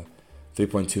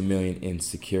 3.2 million in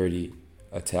security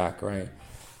attack, right?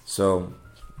 So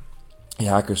a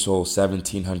hacker sold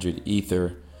 1,700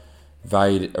 Ether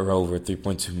valued at over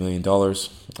 $3.2 million.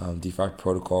 DeFi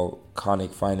protocol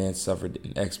Conic Finance suffered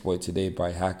an exploit today by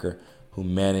a hacker who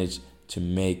managed to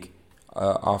make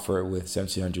offer with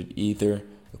 1,700 Ether,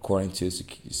 according to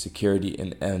security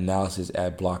and analysis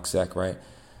at BlockSec, right?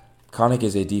 Conic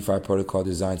is a DeFi protocol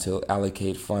designed to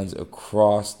allocate funds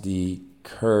across the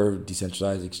Curve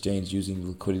decentralized exchange using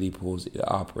liquidity pools it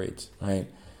operates, right?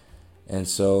 And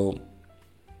so,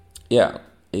 yeah,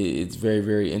 it's very,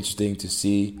 very interesting to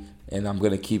see. And I'm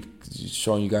going to keep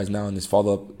showing you guys now in this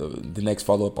follow-up. The next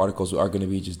follow-up articles are going to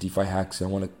be just DeFi hacks. I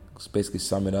want to basically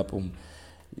sum it up and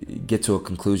get to a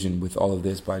conclusion with all of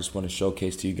this, but I just want to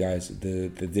showcase to you guys the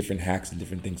different hacks and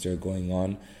different things that are going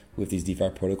on with these DeFi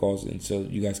protocols. And so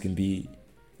you guys can be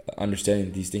understanding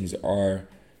that these things are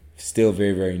still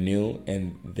very, very new,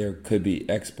 and there could be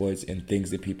exploits and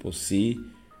things that people see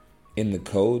in the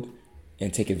code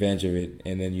and take advantage of it,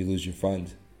 and then you lose your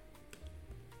funds.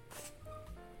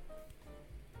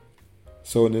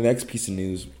 So in the next piece of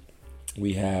news,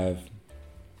 we have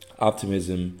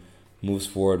Optimism moves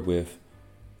forward with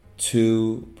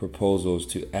 2 proposals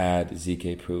to add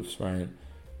ZK proofs, right?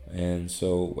 And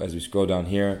so as we scroll down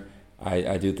here,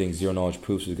 I do think zero knowledge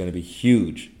proofs is going to be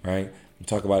huge, right? I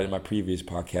talked about it in my previous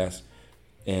podcast,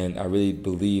 and I really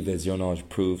believe that zero knowledge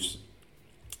proofs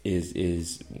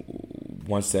is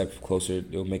one step closer.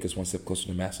 It'll make us one step closer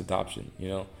to mass adoption, you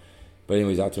know. But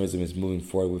anyways, Optimism is moving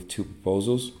forward with 2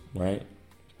 proposals, right?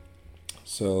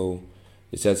 So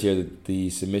it says here that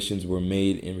the submissions were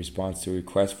made in response to a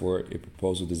request for a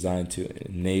proposal designed to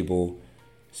enable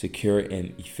secure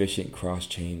and efficient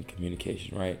cross-chain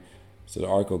communication, right? So the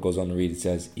article goes on to read, it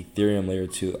says, Ethereum Layer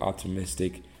 2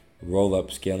 optimistic roll-up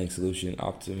scaling solution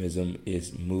Optimism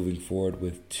is moving forward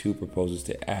with 2 proposals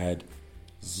to add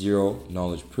zero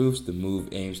knowledge proofs. The move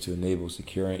aims to enable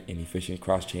secure and efficient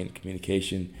cross-chain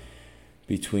communication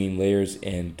between layers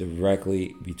and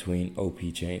directly between OP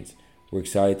chains. We're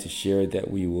excited to share that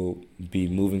we will be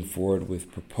moving forward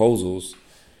with proposals,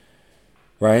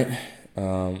 right,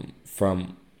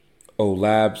 from O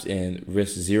Labs and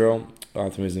Risk Zero.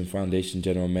 Optimism Foundation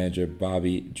General Manager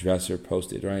Bobby Dresser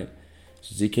posted, right?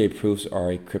 So ZK proofs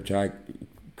are a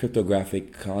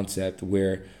cryptographic concept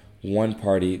where one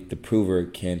party, the prover,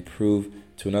 can prove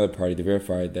to another party, the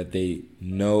verifier, that they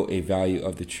know a value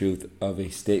of the truth of a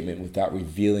statement without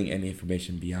revealing any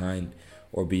information behind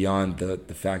or beyond the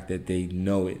fact that they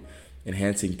know it,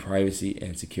 enhancing privacy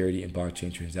and security in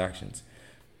blockchain transactions.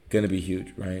 Gonna be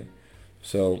huge, right?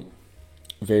 So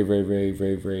very, very, very,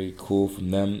 very, very cool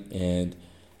from them. And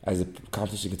as the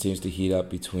competition continues to heat up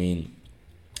between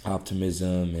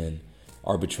Optimism and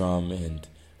Arbitrum and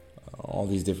all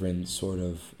these different sort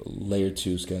of layer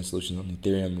 2 scaling solutions on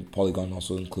Ethereum, Polygon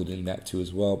also included in that too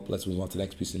as well. But let's move on to the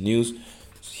next piece of news.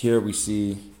 So here we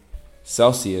see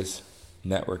Celsius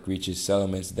network reaches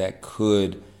settlements that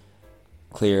could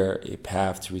clear a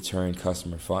path to return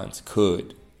customer funds.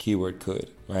 Could, keyword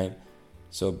could, right?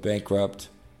 So bankrupt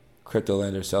crypto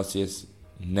lender Celsius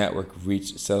network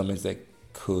reached settlements that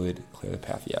could clear the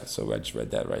path. Yeah, so I just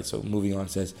read that right. So moving on,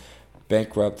 it says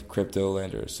bankrupt crypto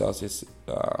lender Celsius.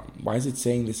 Why is it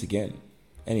saying this again?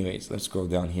 Anyways, let's scroll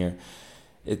down here.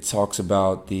 It talks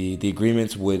about the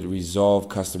agreements would resolve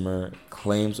customer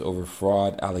claims over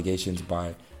fraud allegations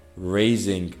by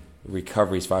raising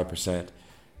recoveries 5%.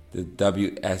 The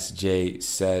WSJ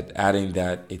said, adding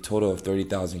that a total of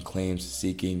 30,000 claims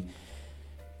seeking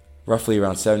roughly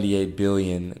around 78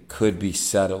 billion could be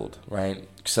settled, right?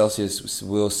 Celsius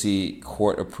will see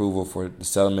court approval for the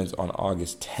settlements on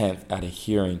August 10th at a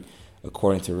hearing,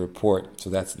 according to a report. So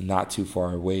that's not too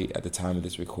far away at the time of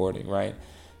this recording, right?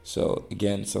 So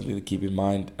again, something to keep in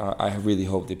mind. I really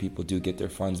hope that people do get their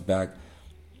funds back,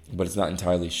 but it's not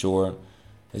entirely sure.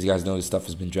 As you guys know, this stuff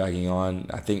has been dragging on.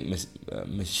 I think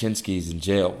Mashinsky is in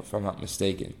jail, if I'm not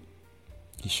mistaken.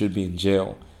 He should be in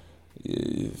jail.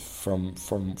 From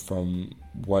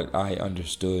what I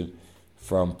understood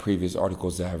from previous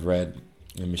articles that I've read,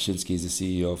 and Mashinsky is the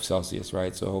CEO of Celsius,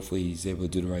 right? So hopefully he's able to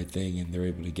do the right thing, and they're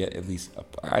able to get at least.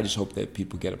 I just hope that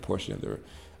people get a portion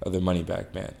of their money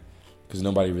back, man, because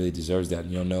nobody really deserves that.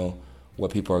 And you don't know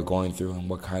what people are going through and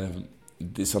what kind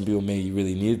of. Some people may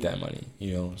really need that money,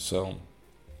 you know. So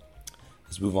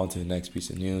let's move on to the next piece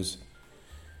of news.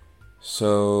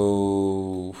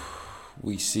 So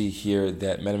we see here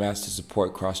that MetaMask to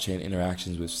support cross-chain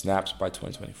interactions with snaps by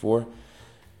 2024.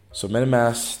 So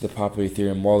MetaMask, the popular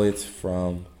Ethereum wallet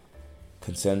from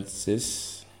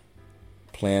Consensus,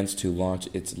 plans to launch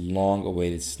its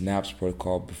long-awaited snaps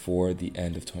protocol before the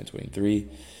end of 2023,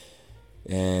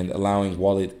 and allowing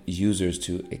wallet users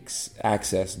to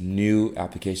access new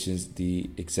applications, the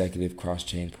executive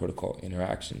cross-chain protocol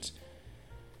interactions.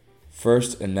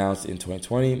 First announced in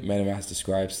 2020, MetaMask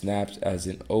describes Snaps as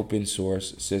an open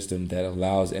source system that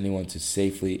allows anyone to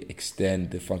safely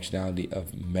extend the functionality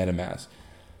of MetaMask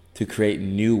to create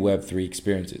new Web3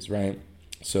 experiences, right?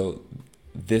 So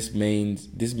this means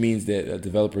that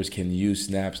developers can use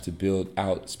Snaps to build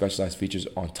out specialized features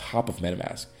on top of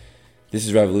MetaMask. This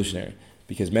is revolutionary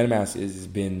because MetaMask has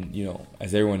been,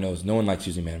 as everyone knows, no one likes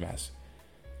using MetaMask.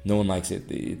 No one likes it.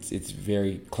 It's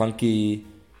very clunky,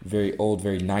 very old,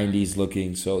 very 90s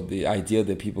looking. So the idea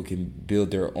that people can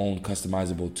build their own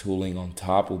customizable tooling on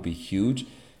top will be huge,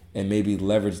 and maybe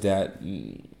leverage that.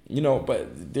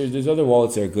 But there's other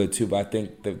wallets that are good too. But I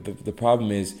think the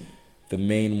problem is the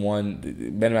main one.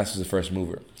 MetaMask was the first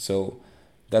mover, so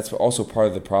that's also part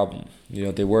of the problem.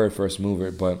 They were a first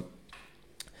mover, but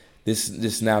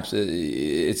this Snaps,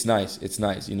 it's nice. It's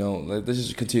nice. Let's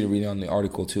just continue reading on the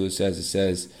article too. It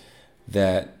says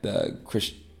that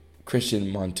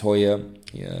Christian Montoya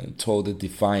told the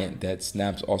Defiant that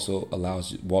Snaps also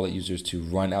allows wallet users to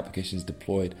run applications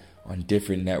deployed on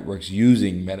different networks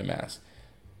using MetaMask.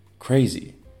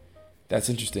 Crazy. That's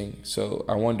interesting. So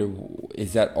I wonder,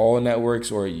 is that all networks,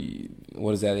 or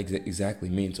what does that exactly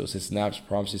mean? So it says Snaps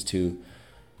promises to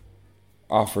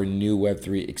offer new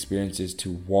Web3 experiences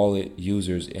to wallet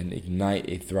users and ignite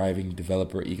a thriving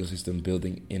developer ecosystem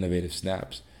building innovative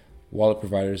snaps. Wallet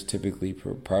providers typically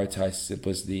prioritize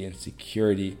simplicity and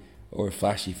security over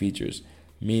flashy features,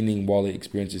 meaning wallet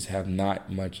experiences have not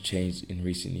much changed in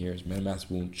recent years. MetaMask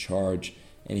won't charge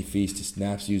any fees to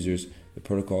Snaps users. The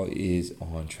protocol is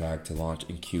on track to launch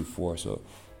in Q4, so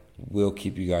we'll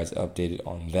keep you guys updated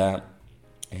on that,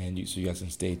 and so you guys can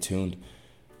stay tuned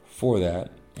for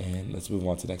that. And let's move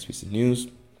on to the next piece of news.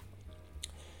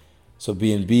 So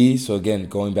BNB, so again,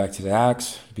 going back to the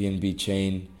hacks, BNB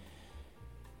chain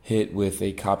hit with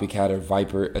a copycatter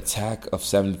Viper attack of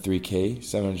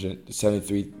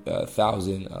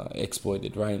 773,000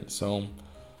 exploited, right? So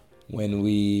when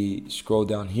we scroll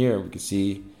down here, we can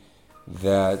see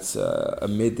that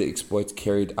amid the exploits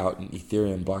carried out in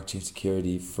Ethereum, blockchain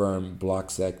security firm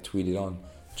BlockSec tweeted on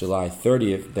July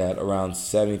 30th that around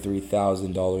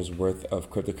 $73,000 worth of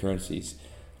cryptocurrencies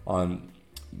on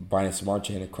Binance Smart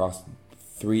Chain across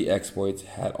 3 exploits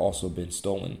had also been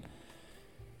stolen.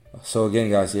 So again,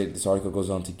 guys, this article goes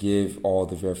on to give all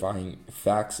the verifying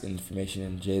facts, information,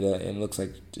 and data, and it looks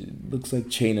like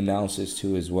chain analysis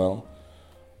too as well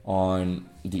on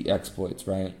the exploits,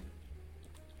 right?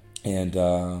 And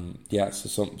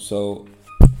so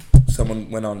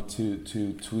someone went on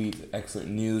to tweet excellent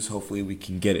news. Hopefully we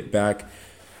can get it back.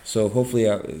 So hopefully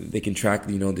they can track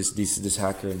this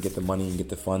hacker and get the money and get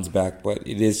the funds back. But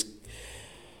it is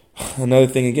another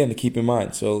thing again to keep in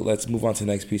mind. So let's move on to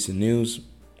the next piece of news.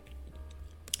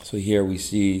 So here we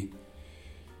see.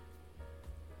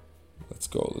 Let's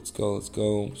go.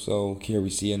 So here we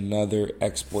see another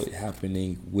exploit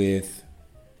happening with.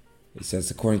 It says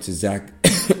according to Zach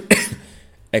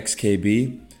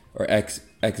XKB or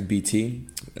XBT,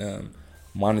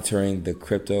 monitoring the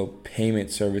crypto payment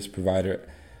service provider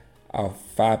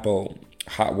Alphapo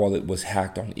hot wallet was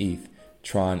hacked on ETH,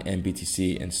 Tron, and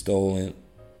BTC and stolen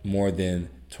more than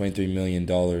 $23 million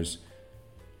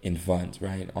in funds,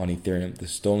 right, on Ethereum. The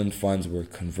stolen funds were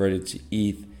converted to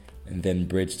ETH and then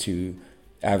bridged to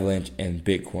Avalanche and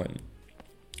Bitcoin.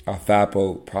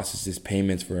 Alphapo processes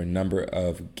payments for a number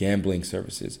of gambling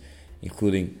services,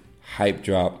 including Hype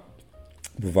Drop,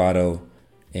 Bravado,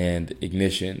 and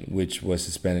Ignition, which was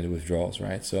suspended withdrawals,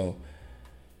 right? So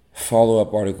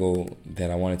follow-up article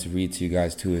that I wanted to read to you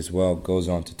guys too as well goes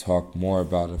on to talk more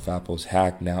about Alphapo's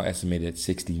hack, now estimated at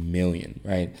 60 million,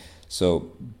 right?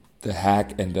 So the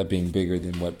hack ended up being bigger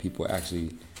than what people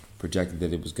actually projected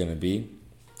that it was going to be.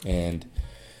 And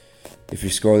if you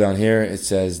scroll down here, it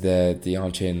says that the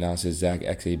on-chain analysis Zach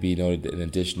XAB noted an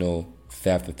additional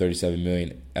theft of 37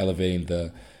 million, elevating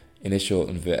the initial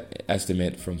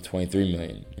estimate from 23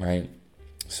 million, right?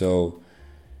 So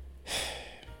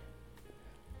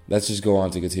let's just go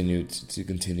on to continue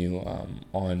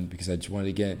on, because I just want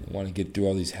to get through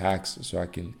all these hacks so I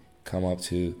can come up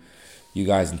to you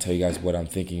guys and tell you guys what I'm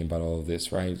thinking about all of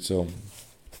this, right? So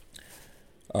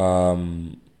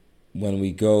when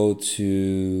we go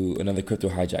to another crypto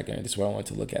hijacking, this is what I want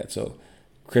to look at. So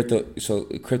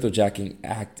cryptojacking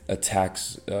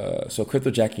attacks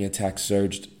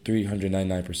surged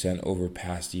 399% over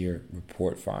past year,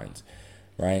 report finds,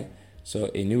 right? So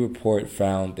a new report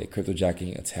found that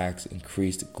cryptojacking attacks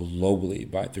increased globally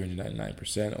by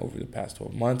 399% over the past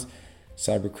 12 months.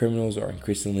 Cyber criminals are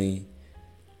increasingly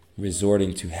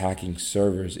resorting to hacking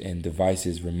servers and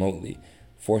devices remotely,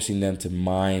 forcing them to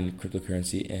mine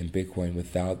cryptocurrency and Bitcoin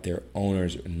without their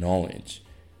owner's knowledge.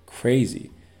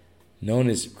 Crazy. known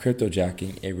as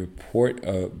cryptojacking. A report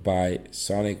by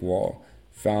Sonic Wall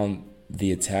found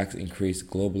the attacks increased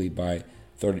globally by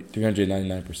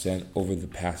 399% over the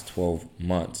past 12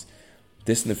 months.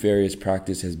 This nefarious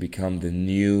practice has become the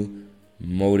new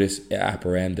modus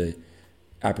operandi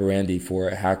for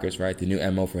hackers, right? The new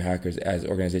MO for hackers as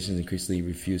organizations increasingly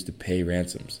refuse to pay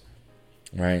ransoms,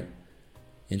 right?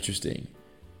 Interesting.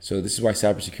 So this is why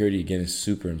cybersecurity, again, is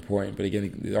super important. But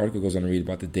again, the article goes on to read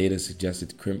about the data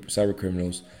suggested cyber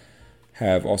criminals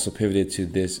have also pivoted to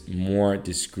this more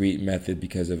discreet method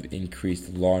because of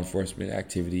increased law enforcement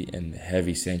activity and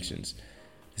heavy sanctions.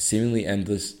 The seemingly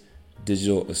endless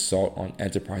digital assault on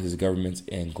enterprises, governments,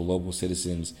 and global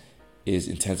citizens is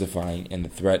intensifying, and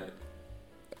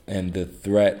the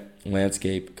threat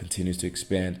landscape continues to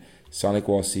expand. Sonic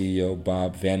Wall CEO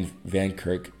Bob Van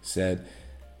Kirk said,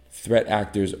 "Threat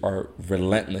actors are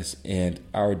relentless, and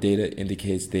our data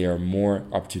indicates they are more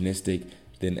opportunistic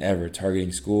than ever,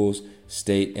 targeting schools,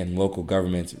 state and local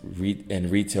governments, and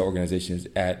retail organizations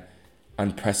at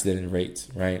unprecedented rates,"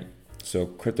 right? So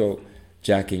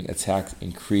cryptojacking attacks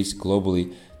increased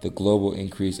globally. The global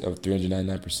increase of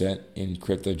 399% in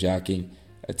cryptojacking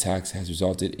attacks has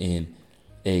resulted in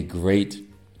a great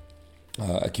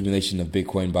accumulation of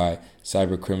Bitcoin by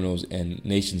cyber criminals and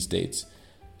nation states.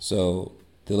 So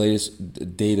the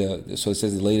latest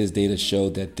data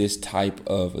showed that this type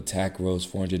of attack rose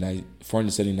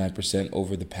 479%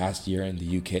 over the past year in the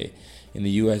UK. In the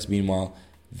US, meanwhile,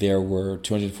 there were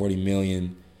 214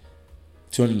 million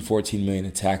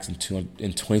attacks in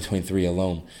 2023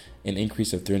 alone, an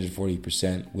increase of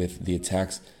 340%, with the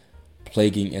attacks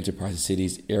plaguing enterprises,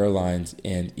 cities, airlines,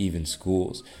 and even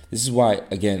schools. This is why,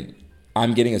 again,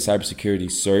 I'm getting a cybersecurity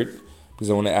cert because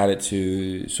I want to add it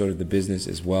to sort of the business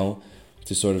as well,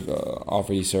 to sort of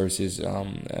offer these services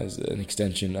as an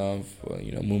extension of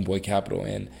Moonboy Capital.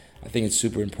 And I think it's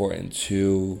super important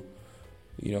to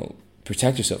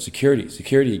protect yourself.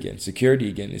 Security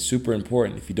again is super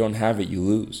important. If you don't have it, you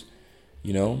lose.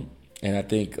 And I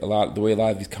think the way a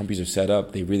lot of these companies are set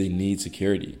up, they really need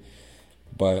security.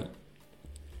 But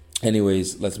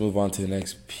anyways, let's move on to the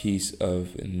next piece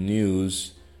of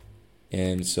news.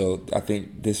 And so I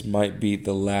think this might be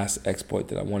the last exploit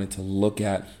that I wanted to look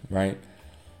at, right?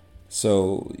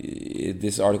 So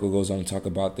this article goes on to talk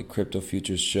about the crypto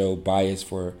futures show bias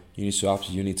for Uniswap's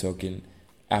Uni token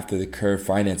after the Curve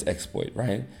Finance exploit,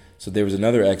 right? So there was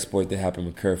another exploit that happened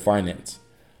with Curve Finance,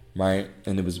 right?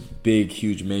 And it was big,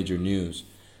 huge, major news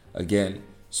again.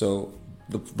 So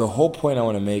the whole point I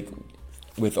want to make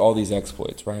with all these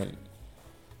exploits, right,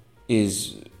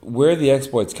 is where the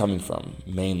exploits coming from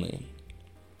mainly.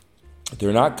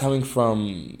 They're not coming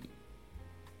from,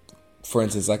 for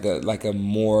instance, so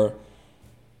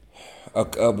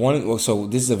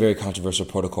this is a very controversial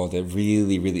protocol that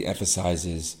really, really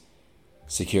emphasizes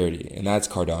security, and that's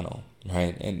Cardano,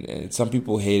 right? And some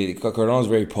people hate it. Cardano is a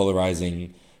very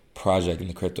polarizing project in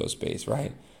the crypto space,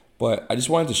 right? But I just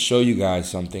wanted to show you guys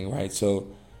something, right? So,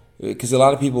 because a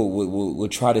lot of people will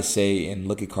try to say and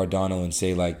look at Cardano and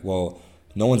say like, well,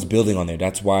 no one's building on there,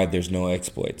 that's why there's no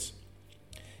exploits.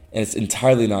 And it's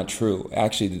entirely not true.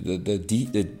 Actually, the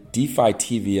DeFi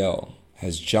TVL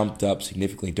has jumped up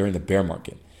significantly during the bear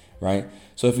market, right?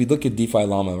 So if we look at DeFi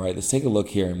Llama, right, let's take a look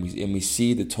here, and we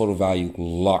see the total value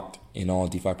locked in all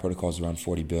DeFi protocols around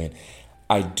 40 billion.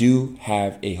 I do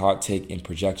have a hot take and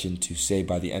projection to say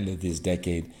by the end of this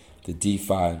decade, the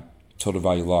DeFi total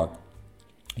value locked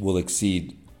will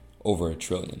exceed over $1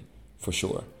 trillion for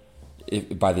sure.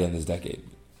 By the end of this decade,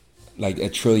 like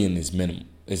 $1 trillion is minimum.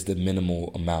 Is the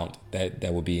minimal amount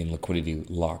that will be in liquidity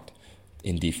locked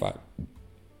in DeFi,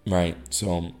 right?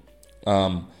 So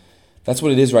that's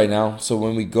what it is right now. So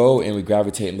when we go and we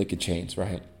gravitate and look at chains,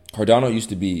 right? Cardano used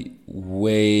to be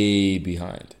way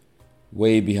behind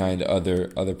other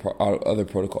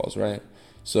protocols, right?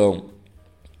 So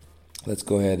let's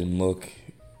go ahead and look.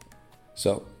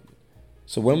 So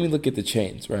when we look at the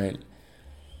chains, right,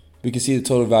 we can see the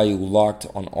total value locked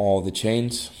on all the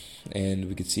chains. And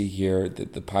we can see here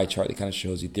that the pie chart that kind of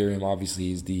shows Ethereum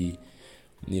obviously is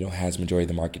has majority of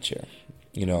the market share.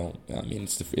 It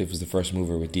was the first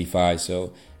mover with DeFi,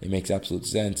 so it makes absolute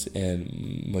sense.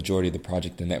 And majority of the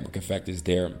project, the network effect is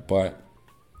there. But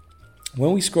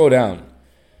when we scroll down,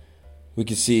 we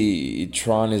can see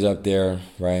Tron is up there,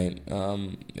 right?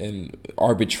 And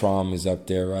Arbitrum is up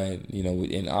there, right?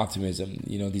 In Optimism,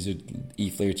 these are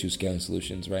ETH Layer 2 scaling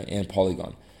solutions, right? And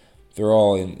Polygon. They're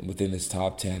all within this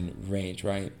top 10 range,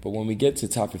 right? But when we get to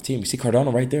top 15, we see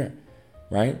Cardano right there,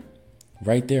 right?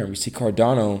 Right there. We see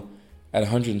Cardano at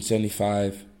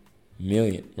 175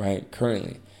 million, right?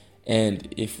 Currently.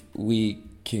 And if we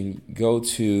can go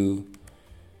to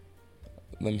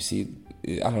let me see.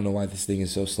 I don't know why this thing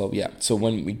is so slow. Yeah. So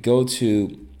when we go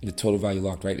to the total value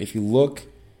locked, right? If you look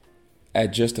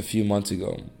at just a few months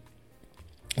ago,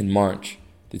 in March,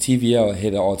 the TVL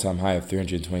hit an all-time high of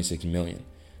 326 million.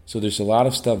 So there's a lot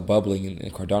of stuff bubbling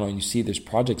in Cardano, and you see there's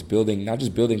projects building, not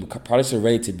just building, but projects are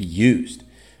ready to be used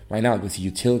right now with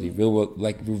utility,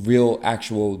 real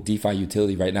actual DeFi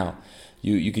utility right now.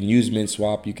 You can use Mint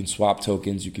Swap, you can swap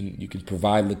tokens, you can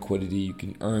provide liquidity, you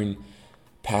can earn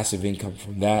passive income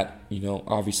from that.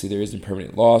 Obviously there isn't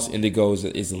permanent loss. Indigo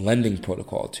is a lending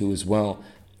protocol too as well,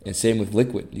 and same with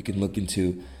Liquid. You can look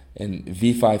into. And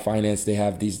VFi Finance, they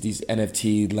have these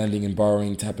NFT lending and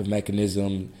borrowing type of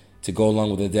mechanism to go along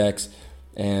with the DEX.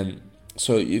 And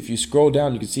so if you scroll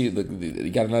down, you can see you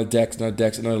got another DEX,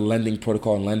 another lending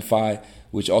protocol in LendFi,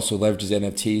 which also leverages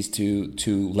NFTs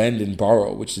to lend and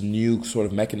borrow, which is a new sort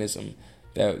of mechanism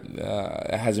that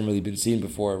hasn't really been seen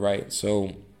before, right?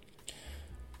 So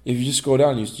if you just scroll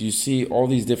down, you see all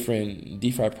these different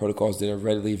DeFi protocols that are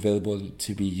readily available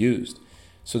to be used.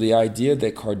 So the idea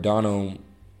that Cardano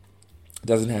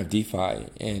doesn't have DeFi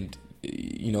and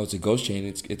it's a ghost chain,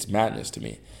 it's madness to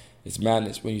me. It's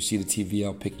madness when you see the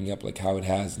TVL picking up like how it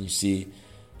has, and you see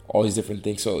all these different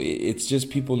things. So it's just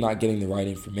people not getting the right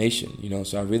information,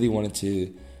 So I really wanted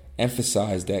to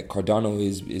emphasize that Cardano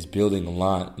is building a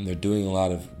lot, and they're doing a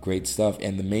lot of great stuff.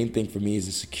 And the main thing for me is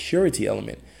the security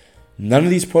element. None of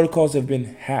these protocols have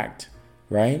been hacked,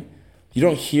 right? You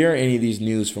don't hear any of these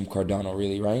news from Cardano,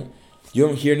 really, right? You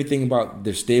don't hear anything about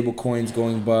their stable coins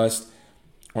going bust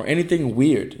or anything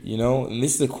weird, And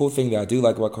this is the cool thing that I do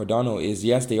like about Cardano is,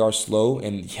 yes, they are slow.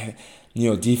 And,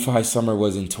 DeFi summer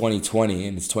was in 2020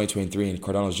 and it's 2023, and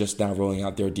Cardano's just now rolling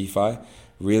out their DeFi,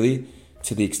 really,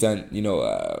 to the extent,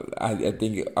 I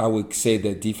think I would say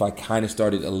that DeFi kind of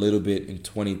started a little bit in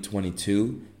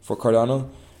 2022 for Cardano,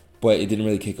 but it didn't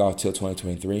really kick off till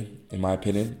 2023, in my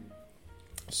opinion.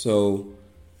 So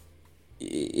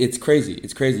it's crazy.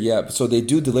 Yeah. So they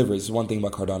do deliver. This is one thing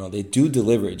about Cardano. They do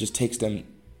deliver. It just takes them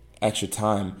extra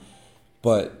time,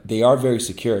 but they are very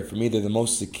secure. For me, they're the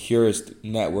most securest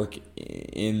network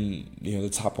in the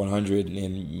top 100,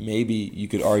 and maybe you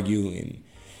could argue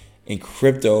in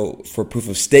crypto for proof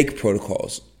of stake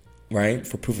protocols, right?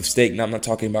 For proof of stake. Now, I'm not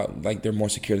talking about like they're more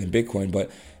secure than Bitcoin, but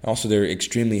also they're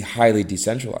extremely highly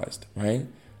decentralized, right?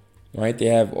 Right? They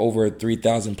have over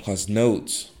 3,000 plus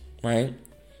nodes, right?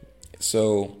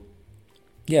 So,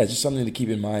 yeah, it's just something to keep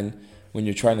in mind when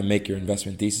you're trying to make your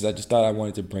investment thesis. I just thought I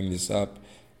wanted to bring this up.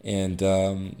 And,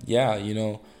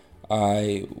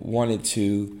 I wanted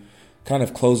to kind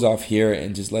of close off here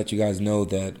and just let you guys know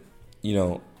that,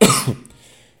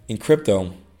 in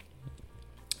crypto,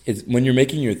 when you're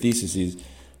making your theses,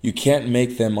 you can't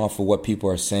make them off of what people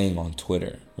are saying on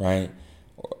Twitter, right?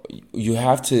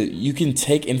 You can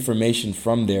take information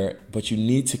from there, but you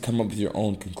need to come up with your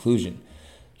own conclusion.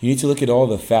 You need to look at all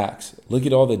the facts, look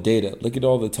at all the data, look at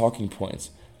all the talking points,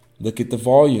 look at the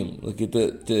volume, look at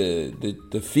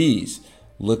the fees,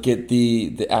 look at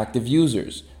the active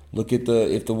users, look at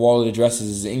if the wallet addresses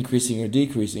is increasing or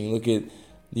decreasing, look at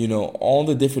all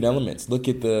the different elements, look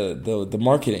at the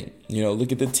marketing,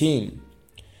 look at the team.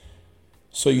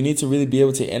 So you need to really be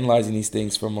able to analyze these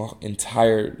things from an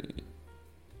entire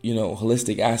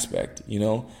holistic aspect.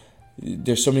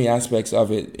 There's so many aspects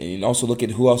of it, and also look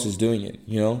at who else is doing it,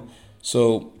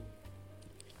 So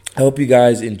I hope you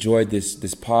guys enjoyed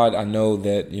this pod. I know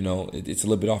that, it's a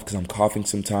little bit off because I'm coughing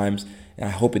sometimes, and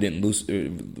I hope it didn't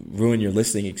ruin your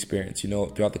listening experience,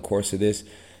 throughout the course of this.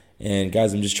 And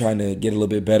guys, I'm just trying to get a little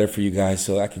bit better for you guys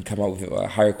so I can come out with a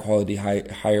higher quality,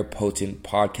 higher potent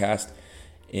podcast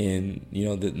in,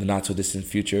 the not so distant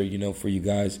future, for you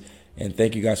guys. And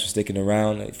thank you guys for sticking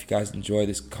around. If you guys enjoy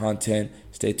this content,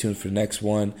 stay tuned for the next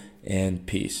one, and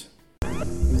peace.